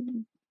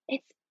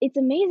 Like, it's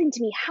amazing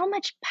to me how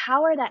much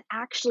power that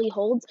actually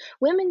holds.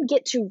 Women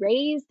get to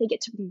raise, they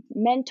get to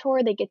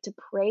mentor, they get to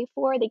pray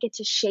for, they get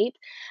to shape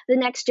the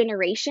next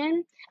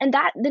generation. And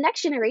that the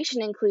next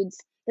generation includes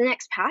the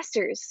next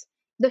pastors,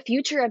 the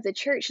future of the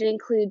church. It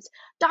includes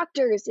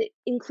doctors, it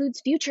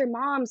includes future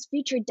moms,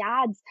 future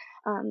dads,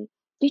 um,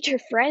 future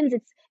friends.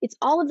 It's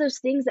all of those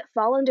things that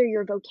fall under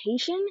your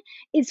vocation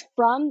is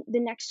from the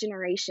next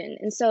generation.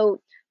 And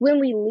so when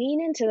we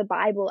lean into the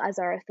Bible as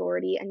our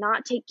authority and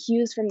not take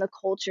cues from the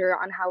culture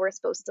on how we're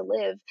supposed to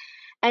live,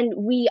 and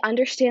we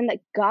understand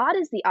that God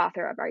is the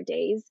author of our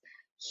days,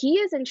 He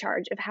is in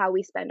charge of how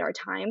we spend our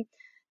time,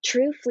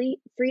 true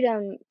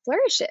freedom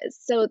flourishes.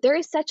 So there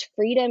is such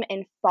freedom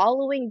in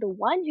following the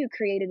one who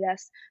created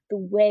us the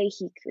way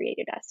He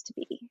created us to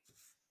be.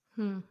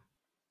 Hmm.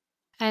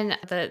 And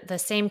the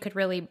same could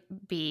really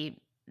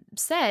be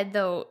said,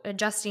 though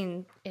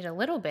adjusting it a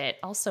little bit,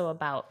 also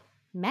about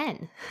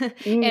men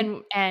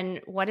Mm,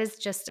 and what is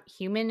just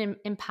human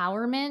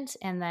empowerment,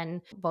 and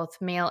then both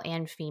male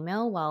and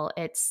female. Well,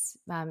 it's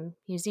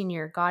using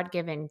your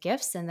God-given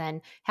gifts and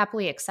then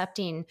happily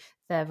accepting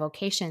the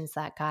vocations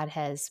that God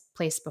has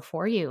placed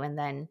before you, and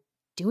then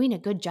doing a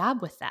good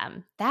job with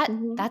them.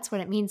 mhm. That's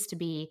what it means to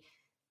be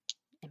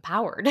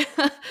empowered.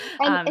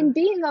 And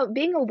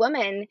being a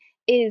woman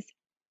is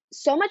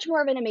so much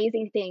more of an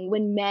amazing thing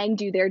when men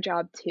do their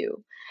job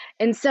too.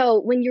 And so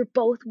when you're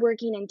both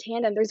working in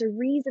tandem, there's a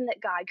reason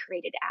that God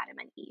created Adam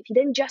and Eve. He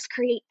didn't just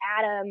create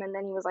Adam and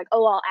then he was like,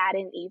 "Oh, I'll add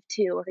in Eve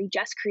too," or he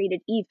just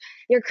created Eve.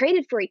 They're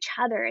created for each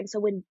other. And so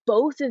when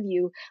both of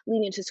you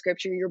lean into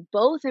scripture, you're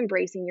both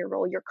embracing your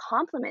role, you're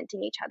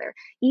complementing each other.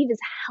 Eve is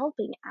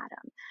helping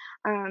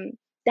Adam.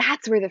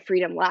 That's where the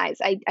freedom lies.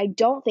 I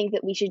don't think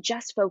that we should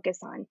just focus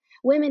on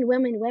women,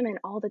 women, women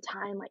all the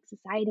time. Like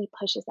society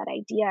pushes that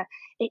idea.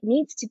 It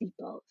needs to be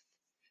both.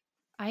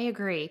 I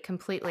agree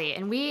completely.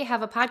 And we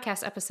have a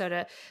podcast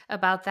episode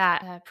about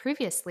that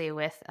previously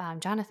with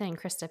Jonathan and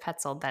Krista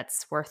Petzold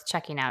that's worth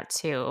checking out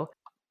too.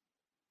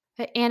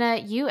 But Anna,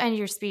 you end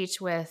your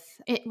speech with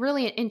it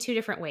really in two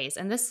different ways.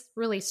 And this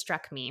really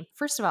struck me.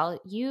 First of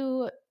all,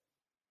 you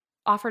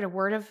offered a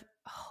word of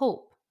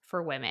hope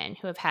for women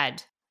who have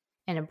had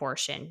an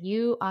abortion.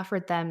 You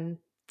offered them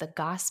the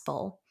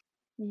gospel,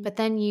 but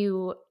then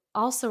you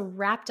also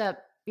wrapped up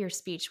your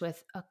speech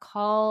with a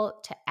call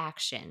to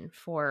action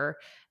for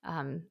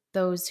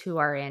those who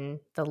are in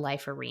the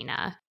life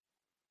arena.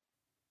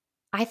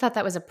 I thought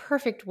that was a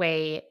perfect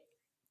way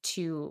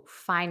to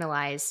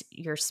finalize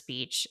your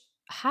speech.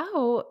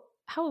 How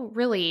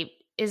really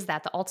is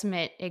that the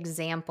ultimate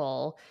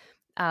example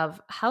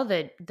of how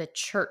the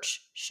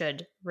church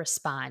should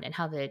respond and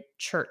how the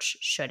church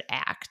should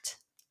act?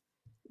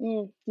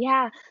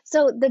 Yeah.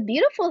 So the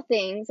beautiful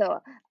thing, so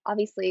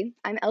obviously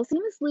I'm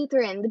LCMS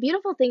Lutheran. The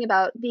beautiful thing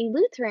about being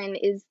Lutheran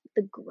is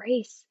the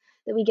grace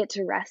that we get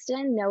to rest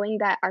in, knowing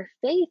that our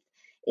faith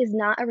is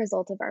not a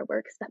result of our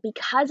works, but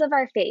because of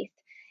our faith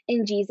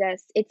in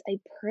Jesus, it's a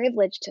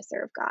privilege to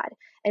serve God.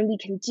 And we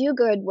can do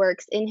good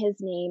works in his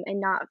name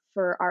and not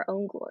for our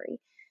own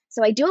glory.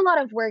 So I do a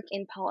lot of work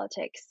in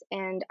politics,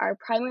 and our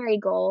primary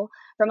goal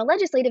from a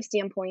legislative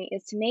standpoint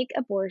is to make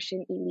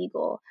abortion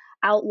illegal,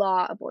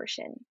 outlaw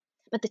abortion.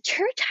 But the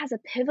church has a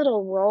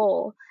pivotal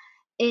role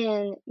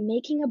in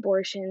making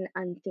abortion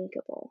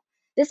unthinkable.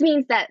 This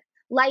means that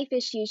life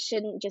issues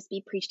shouldn't just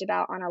be preached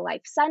about on a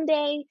Life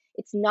Sunday.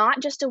 It's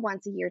not just a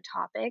once a year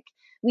topic.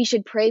 We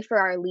should pray for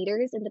our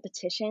leaders in the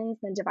petitions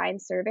and divine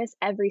service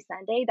every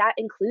Sunday. That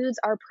includes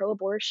our pro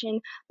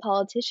abortion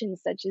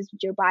politicians such as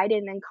Joe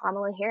Biden and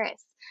Kamala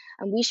Harris.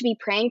 We should be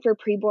praying for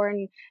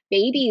preborn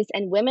babies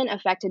and women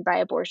affected by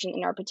abortion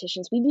in our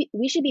petitions.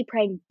 We should be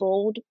praying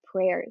bold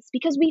prayers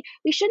because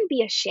we shouldn't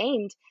be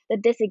ashamed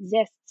that this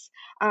exists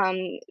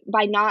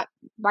by not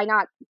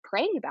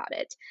praying about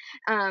it.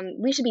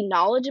 We should be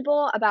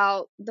knowledgeable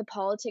about the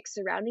politics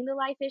surrounding the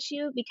life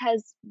issue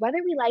because whether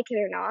we like it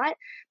or not,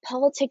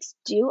 politics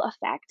do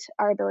affect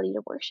our ability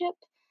to worship,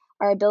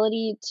 our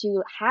ability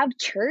to have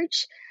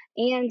church,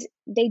 and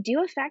they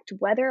do affect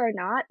whether or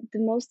not the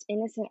most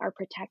innocent are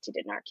protected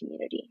in our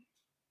community.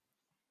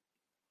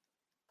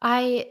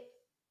 I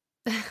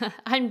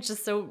I'm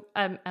just so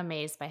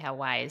amazed by how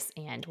wise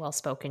and well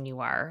spoken you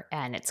are,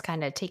 and it's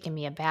kind of taken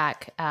me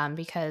aback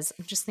because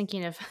I'm just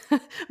thinking of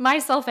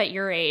myself at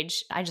your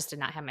age. I just did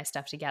not have my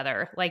stuff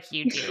together like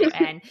you do,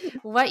 and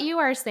what you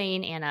are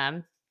saying,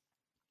 Anna,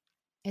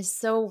 is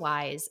so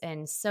wise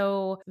and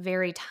so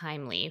very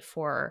timely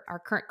for our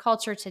current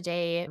culture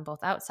today,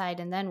 both outside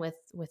and then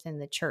within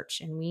the church.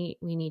 And we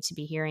need to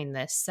be hearing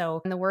this.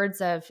 So in the words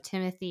of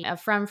Timothy,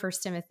 from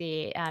First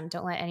Timothy,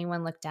 don't let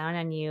anyone look down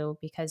on you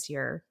because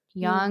you're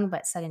young,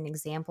 but set an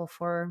example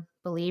for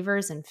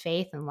believers in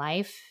faith and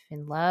life,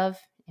 in love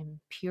and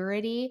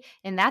purity.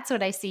 And that's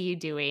what I see you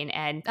doing.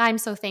 And I'm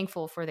so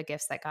thankful for the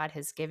gifts that God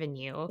has given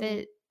you.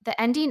 The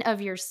ending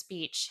of your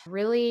speech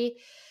really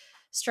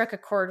struck a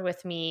chord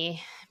with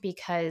me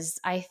because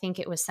I think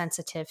it was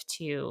sensitive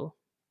to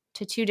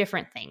two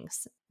different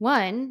things.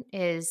 One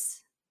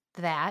is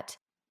that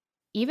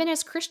even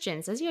as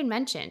Christians, as you had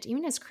mentioned,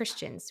 even as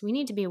Christians, we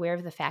need to be aware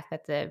of the fact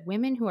that the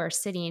women who are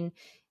sitting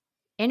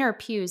in our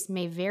pews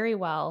may very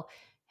well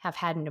have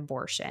had an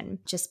abortion.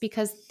 Just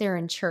because they're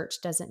in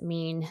church doesn't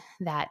mean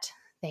that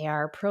they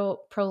are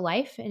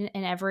pro-life in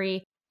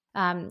every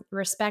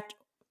respect.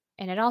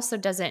 And it also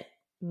doesn't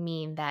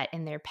mean that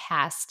in their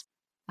past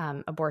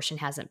abortion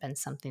hasn't been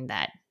something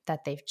that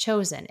they've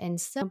chosen.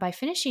 And so by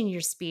finishing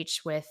your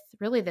speech with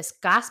really this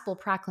gospel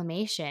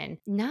proclamation,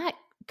 not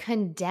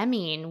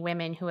condemning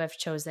women who have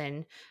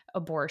chosen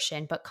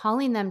abortion, but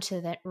calling them to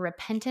the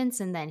repentance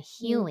and then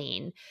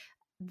healing,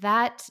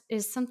 that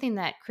is something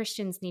that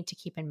Christians need to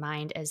keep in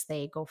mind as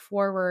they go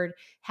forward,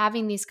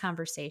 having these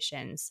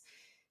conversations.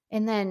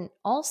 And then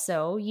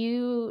also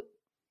you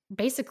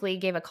basically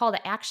gave a call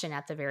to action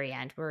at the very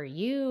end where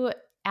you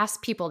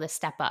ask people to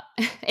step up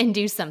and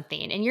do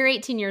something. And you're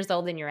 18 years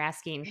old and you're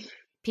asking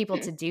people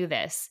to do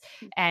this.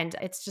 And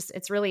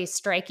it's really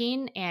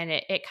striking. And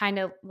it kind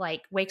of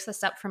like wakes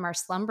us up from our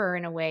slumber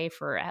in a way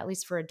for, at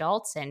least for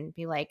adults, and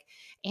be like,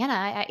 Anna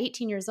at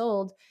 18 years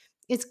old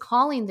is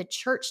calling the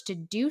church to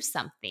do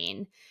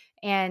something.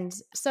 And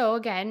so,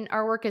 again,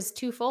 our work is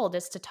twofold.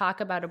 It's to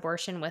talk about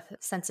abortion with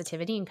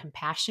sensitivity and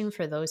compassion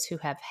for those who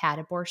have had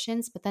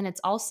abortions, but then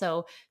it's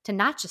also to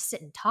not just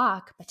sit and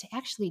talk, but to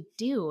actually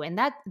do. And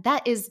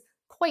that is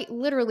quite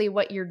literally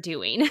what you're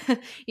doing.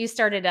 You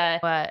started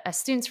a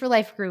Students for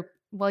Life group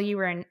while you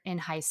were in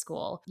high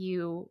school.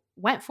 You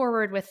went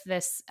forward with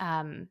this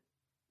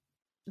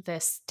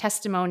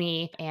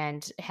testimony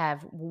and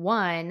have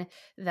won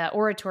the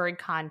oratory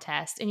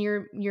contest, and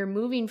you're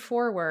moving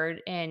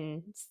forward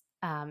in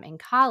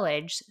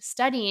college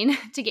studying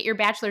to get your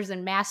bachelor's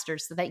and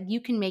master's so that you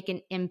can make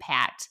an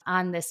impact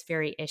on this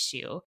very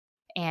issue.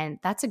 And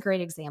that's a great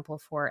example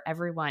for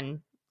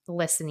everyone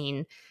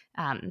listening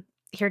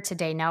here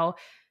today. Now,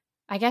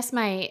 I guess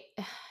my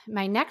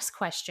next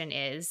question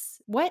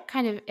is, what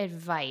kind of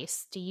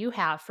advice do you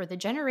have for the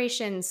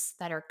generations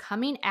that are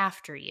coming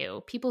after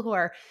you, people who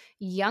are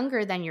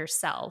younger than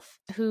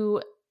yourself,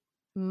 who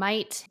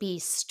might be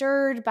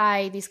stirred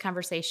by these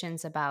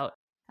conversations about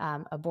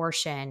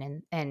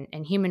abortion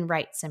and human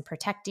rights and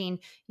protecting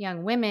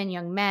young women,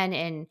 young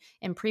men,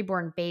 and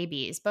preborn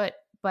babies, but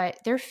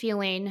they're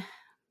feeling,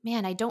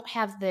 man, I don't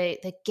have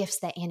the gifts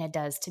that Anna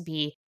does to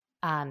be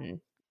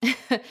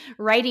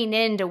writing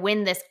in to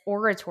win this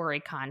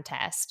oratory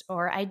contest,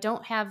 or I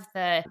don't have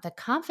the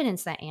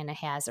confidence that Anna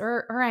has,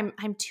 or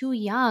I'm too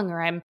young,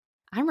 or I'm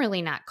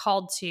really not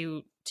called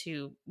to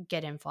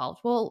get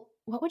involved. Well,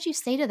 what would you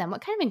say to them?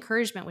 What kind of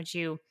encouragement would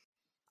you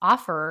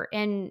offer?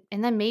 And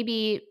then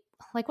maybe,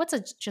 like, what's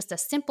just a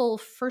simple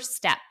first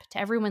step to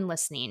everyone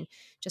listening,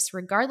 just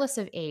regardless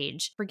of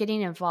age, for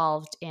getting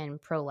involved in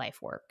pro-life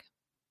work?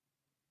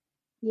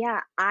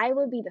 Yeah, I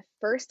will be the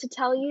first to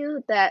tell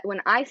you that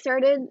when I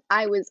started,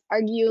 I was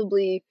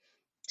arguably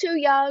too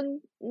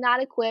young,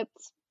 not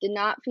equipped, did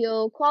not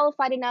feel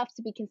qualified enough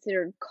to be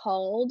considered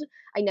called.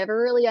 I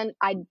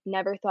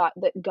never thought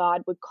that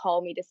God would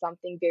call me to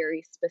something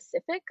very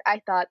specific. I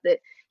thought that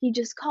he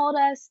just called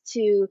us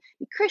to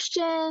be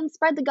Christians,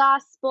 spread the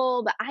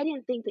gospel, but I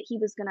didn't think that he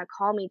was going to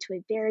call me to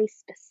a very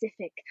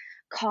specific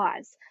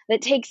cause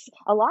that takes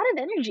a lot of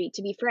energy,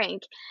 to be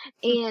frank.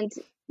 And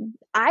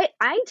I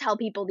tell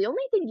people the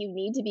only thing you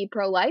need to be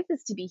pro-life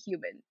is to be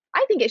human.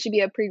 I think it should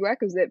be a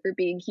prerequisite for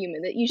being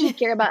human, that you should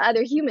care about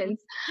other humans.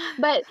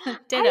 But I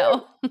would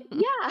Ditto.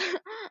 yeah,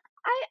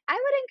 I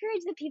would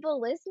encourage the people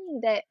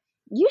listening that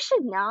you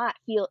should not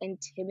feel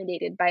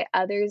intimidated by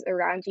others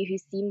around you who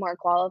seem more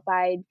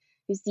qualified,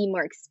 who seem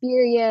more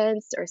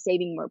experienced, or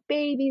saving more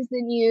babies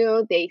than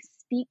you. They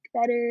speak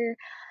better.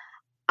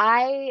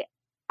 I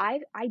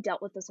I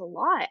dealt with this a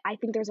lot. I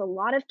think there's a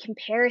lot of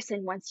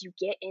comparison once you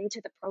get into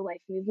the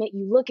pro-life movement.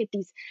 You look at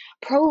these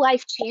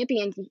pro-life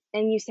champions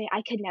and you say,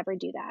 I could never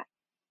do that.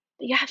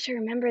 But you have to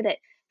remember that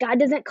God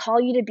doesn't call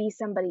you to be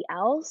somebody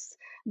else.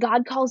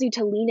 God calls you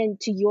to lean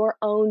into your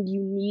own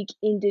unique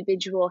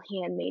individual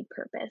handmade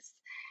purpose.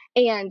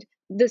 And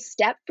the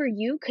step for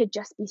you could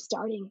just be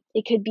starting.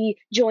 It could be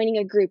joining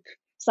a group.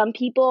 Some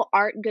people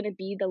aren't going to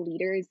be the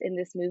leaders in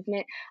this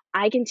movement.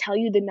 I can tell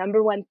you the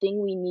number one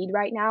thing we need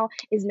right now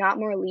is not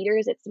more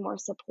leaders, it's more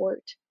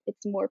support.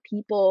 It's more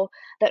people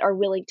that are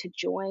willing to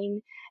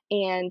join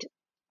and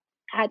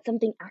add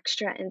something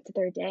extra into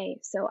their day.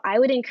 So I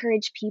would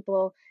encourage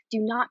people, do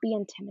not be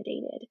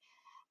intimidated.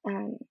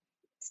 Um,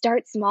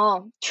 Start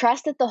small.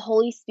 Trust that the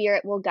Holy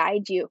Spirit will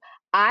guide you.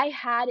 I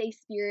had a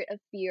spirit of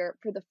fear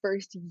for the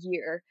first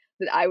year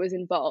that I was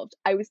involved.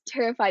 I was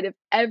terrified of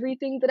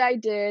everything that I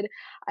did.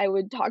 I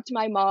would talk to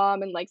my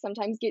mom and like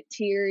sometimes get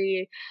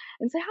teary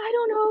and say, I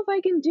don't know if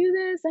I can do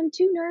this. I'm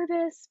too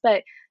nervous.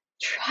 But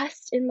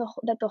trust in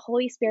that the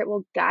Holy Spirit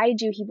will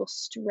guide you. He will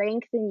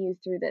strengthen you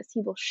through this.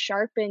 He will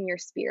sharpen your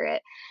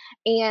spirit.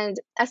 And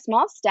a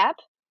small step,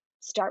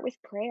 start with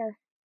prayer.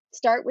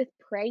 Start with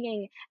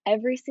praying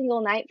every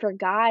single night for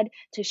God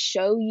to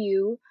show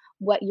you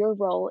what your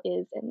role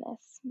is in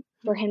this,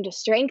 for Him to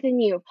strengthen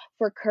you,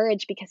 for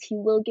courage, because He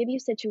will give you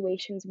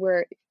situations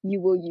where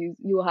you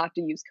will have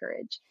to use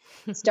courage.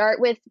 Start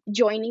with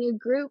joining a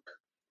group,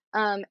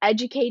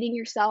 educating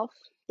yourself.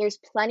 There's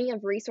plenty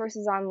of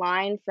resources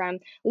online. From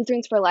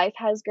Lutherans for Life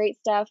has great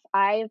stuff.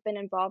 I have been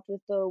involved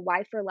with the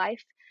Y for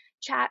Life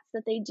chats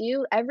that they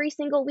do every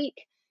single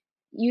week.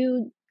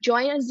 You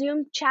join a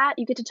Zoom chat,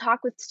 you get to talk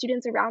with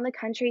students around the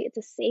country. It's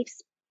a safe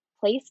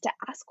place to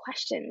ask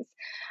questions.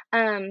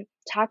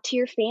 Talk to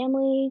your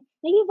family,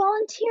 maybe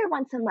volunteer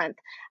once a month.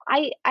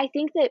 I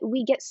think that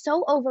we get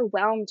so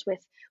overwhelmed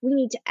with we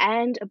need to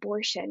end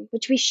abortion,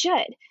 which we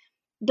should,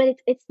 but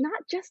it's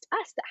not just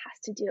us that has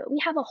to do it. We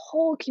have a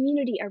whole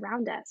community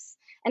around us.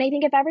 And I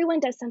think if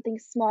everyone does something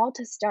small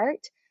to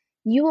start,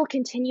 you will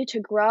continue to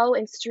grow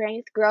in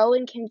strength, grow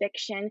in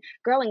conviction,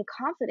 grow in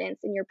confidence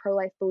in your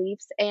pro-life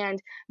beliefs,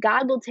 and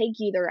God will take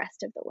you the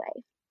rest of the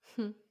way.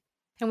 Hmm.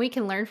 And we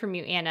can learn from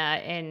you, Anna,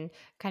 and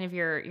kind of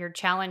your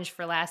challenge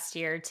for last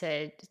year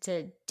to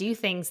do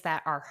things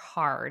that are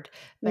hard,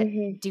 but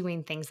hmm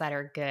doing things that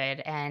are good.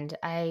 And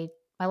I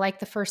like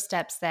the first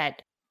steps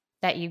that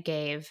you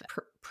gave,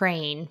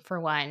 praying for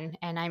one.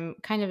 And I'm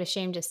kind of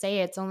ashamed to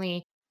say it's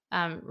only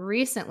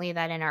recently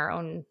that in our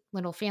own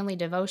little family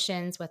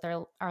devotions with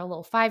our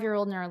little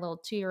 5-year-old and our little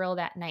 2-year-old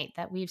at night,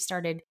 that we've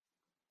started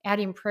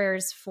adding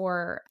prayers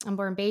for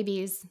unborn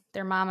babies,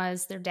 their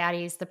mamas, their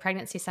daddies, the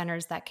pregnancy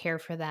centers that care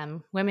for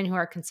them, women who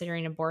are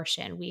considering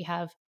abortion. We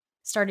have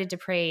started to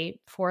pray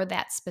for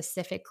that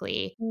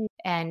specifically. Mm.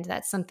 And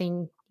that's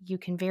something you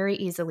can very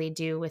easily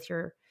do with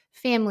your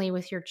family,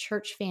 with your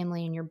church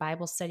family and your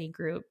Bible study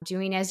group.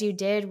 Doing as you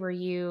did, where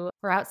you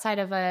were outside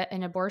of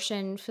an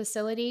abortion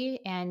facility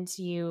and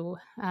you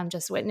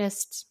just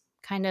witnessed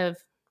kind of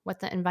what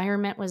the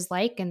environment was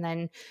like, and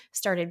then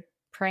started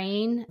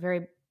praying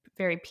very,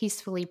 very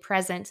peacefully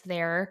present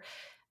there.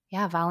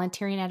 Yeah,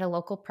 volunteering at a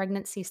local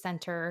pregnancy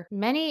center,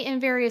 many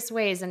in various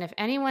ways. And if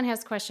anyone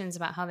has questions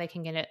about how they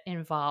can get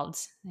involved,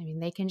 I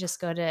mean, they can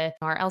just go to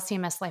our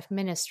LCMS Life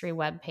Ministry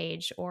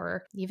webpage,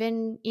 or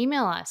even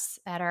email us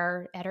at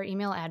our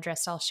email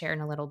address I'll share in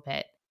a little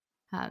bit.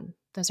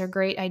 Those are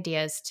great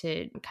ideas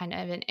to kind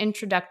of an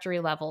introductory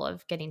level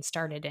of getting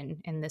started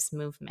in this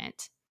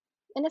movement.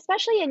 And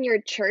especially in your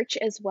church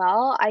as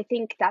well, I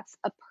think that's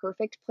a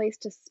perfect place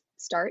to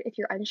start if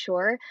you're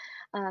unsure.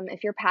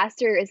 If your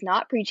pastor is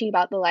not preaching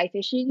about the life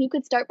issue, you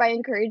could start by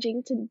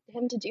encouraging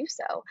him to do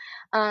so.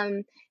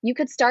 You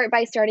could start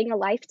by starting a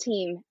life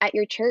team at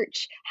your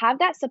church. Have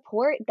that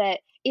support that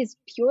is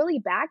purely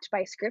backed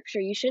by scripture.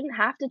 You shouldn't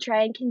have to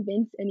try and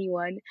convince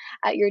anyone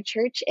at your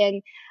church.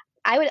 And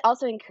I would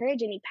also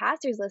encourage any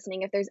pastors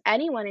listening, if there's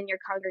anyone in your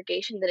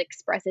congregation that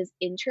expresses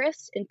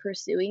interest in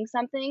pursuing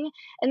something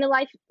in the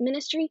life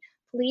ministry,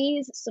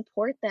 please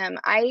support them.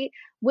 I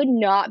would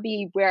not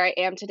be where I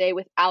am today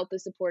without the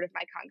support of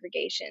my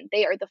congregation.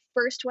 They are the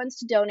first ones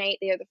to donate,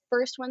 they are the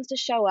first ones to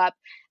show up,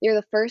 they're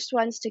the first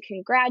ones to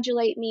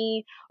congratulate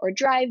me or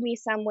drive me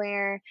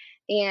somewhere.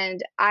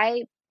 And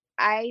I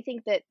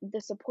think that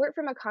the support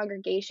from a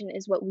congregation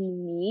is what we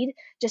need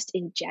just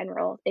in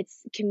general.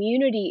 It's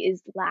community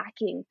is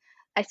lacking,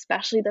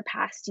 especially the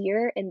past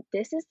year, and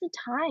this is the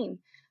time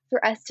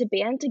for us to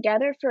band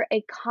together for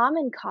a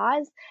common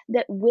cause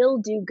that will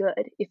do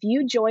good. If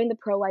you join the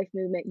pro-life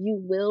movement, you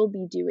will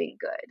be doing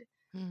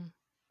good. Mm.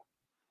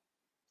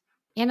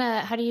 Anna,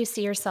 how do you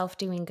see yourself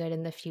doing good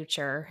in the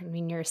future? I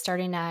mean, you're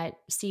starting at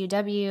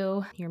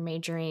CUW, you're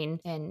majoring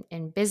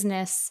in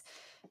business.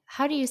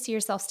 How do you see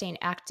yourself staying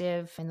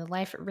active in the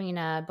life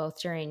arena, both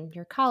during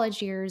your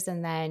college years,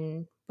 and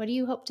then what do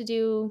you hope to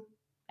do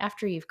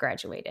after you've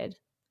graduated?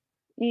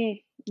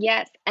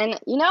 Yes, and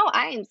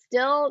I am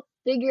still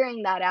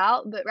figuring that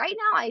out, but right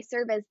now I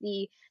serve as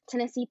the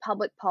Tennessee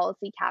Public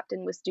Policy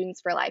Captain with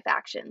Students for Life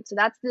Action. So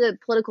that's the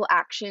political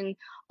action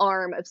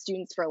arm of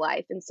Students for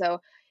Life. And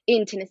so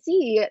in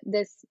Tennessee,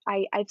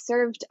 I've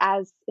served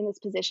as in this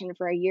position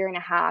for a year and a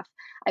half.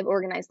 I've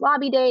organized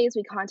lobby days,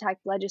 we contact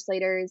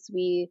legislators,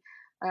 we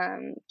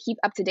keep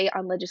up to date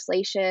on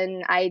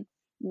legislation. I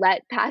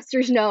let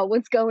pastors know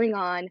what's going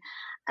on.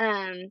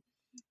 Um,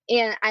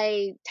 and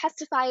I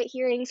testify at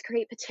hearings,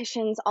 create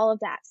petitions, all of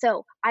that.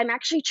 So I'm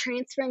actually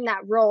transferring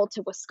that role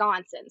to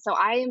Wisconsin. So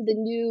I am the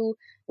new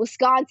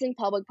Wisconsin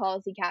public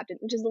policy captain,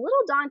 which is a little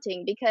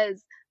daunting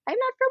because I'm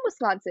not from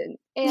Wisconsin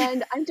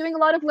and I'm doing a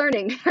lot of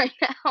learning right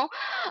now.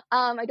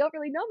 I don't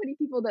really know many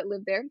people that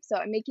live there, so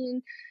I'm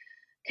making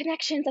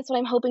connections. That's what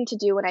I'm hoping to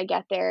do when I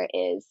get there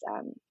is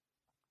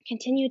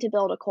continue to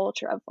build a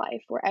culture of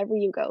life wherever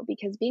you go,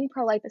 because being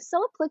pro-life is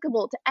so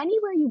applicable to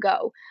anywhere you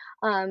go.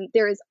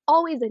 There is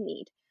always a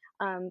need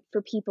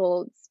for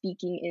people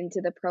speaking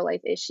into the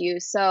pro-life issue.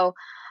 So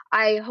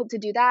I hope to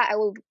do that. I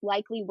will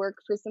likely work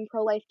for some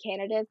pro-life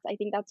candidates. I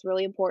think that's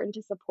really important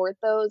to support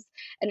those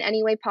in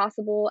any way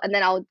possible. And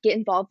then I'll get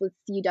involved with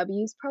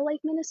CUW's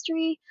pro-life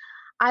ministry.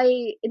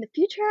 In the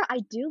future, I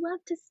do love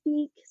to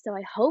speak, so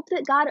I hope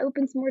that God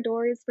opens more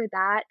doors for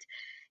that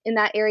in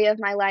that area of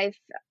my life.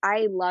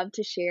 I love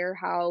to share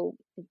how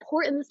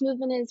important this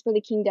movement is for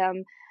the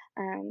kingdom,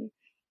 um,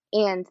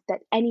 and that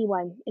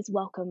anyone is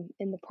welcome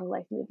in the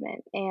pro-life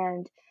movement.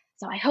 And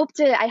so I hope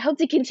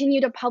to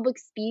continue to public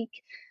speak.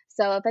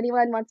 So if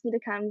anyone wants me to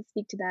come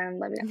speak to them,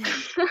 let me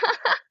know.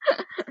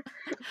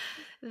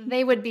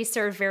 They would be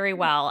served very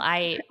well.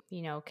 I,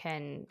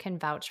 can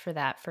vouch for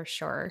that for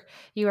sure.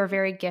 You are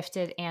very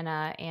gifted,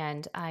 Anna,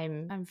 and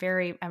I'm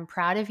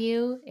proud of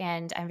you,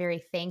 and I'm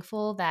very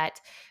thankful that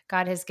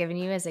God has given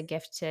you as a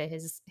gift to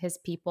his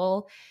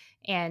people.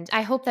 And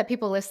I hope that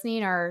people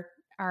listening are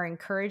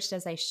encouraged,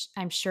 as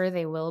I'm sure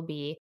they will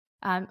be.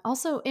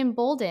 Also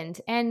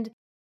emboldened, and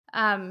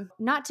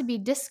not to be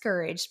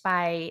discouraged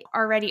by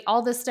already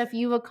all the stuff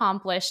you've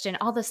accomplished and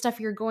all the stuff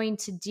you're going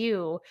to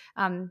do.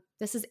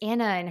 This is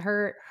Anna and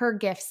her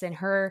gifts and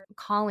her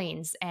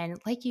callings. And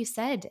like you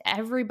said,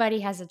 everybody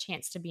has a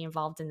chance to be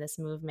involved in this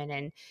movement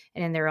and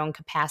in their own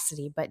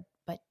capacity, but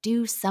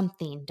do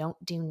something, don't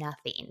do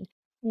nothing.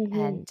 Hmm.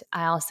 And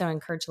I also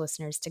encourage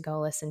listeners to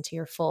go listen to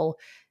your full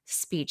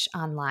speech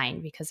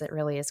online, because it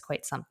really is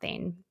quite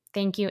something.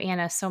 Thank you,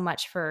 Anna, so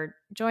much for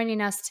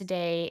joining us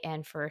today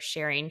and for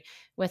sharing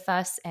with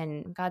us.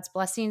 And God's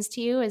blessings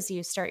to you as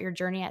you start your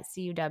journey at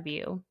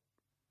CUW.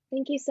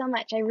 Thank you so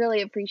much. I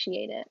really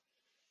appreciate it.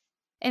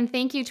 And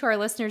thank you to our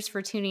listeners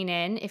for tuning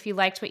in. If you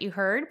liked what you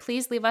heard,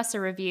 please leave us a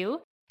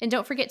review. And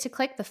don't forget to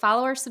click the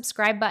follow or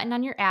subscribe button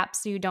on your app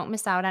so you don't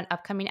miss out on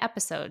upcoming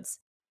episodes.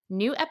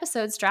 New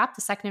episodes drop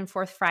the 2nd and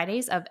 4th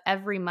Fridays of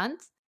every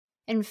month.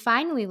 And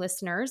finally,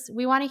 listeners,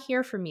 we want to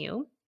hear from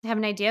you. Have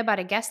an idea about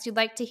a guest you'd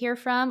like to hear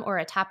from or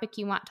a topic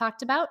you want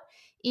talked about?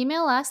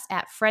 Email us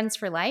at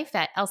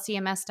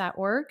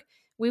friendsforlife@lcms.org.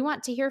 We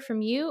want to hear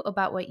from you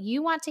about what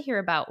you want to hear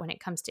about when it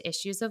comes to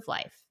issues of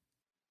life.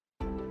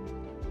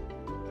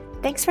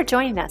 Thanks for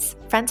joining us.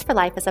 Friends for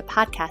Life is a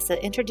podcast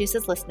that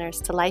introduces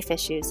listeners to life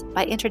issues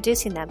by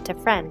introducing them to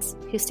friends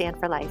who stand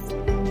for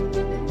life.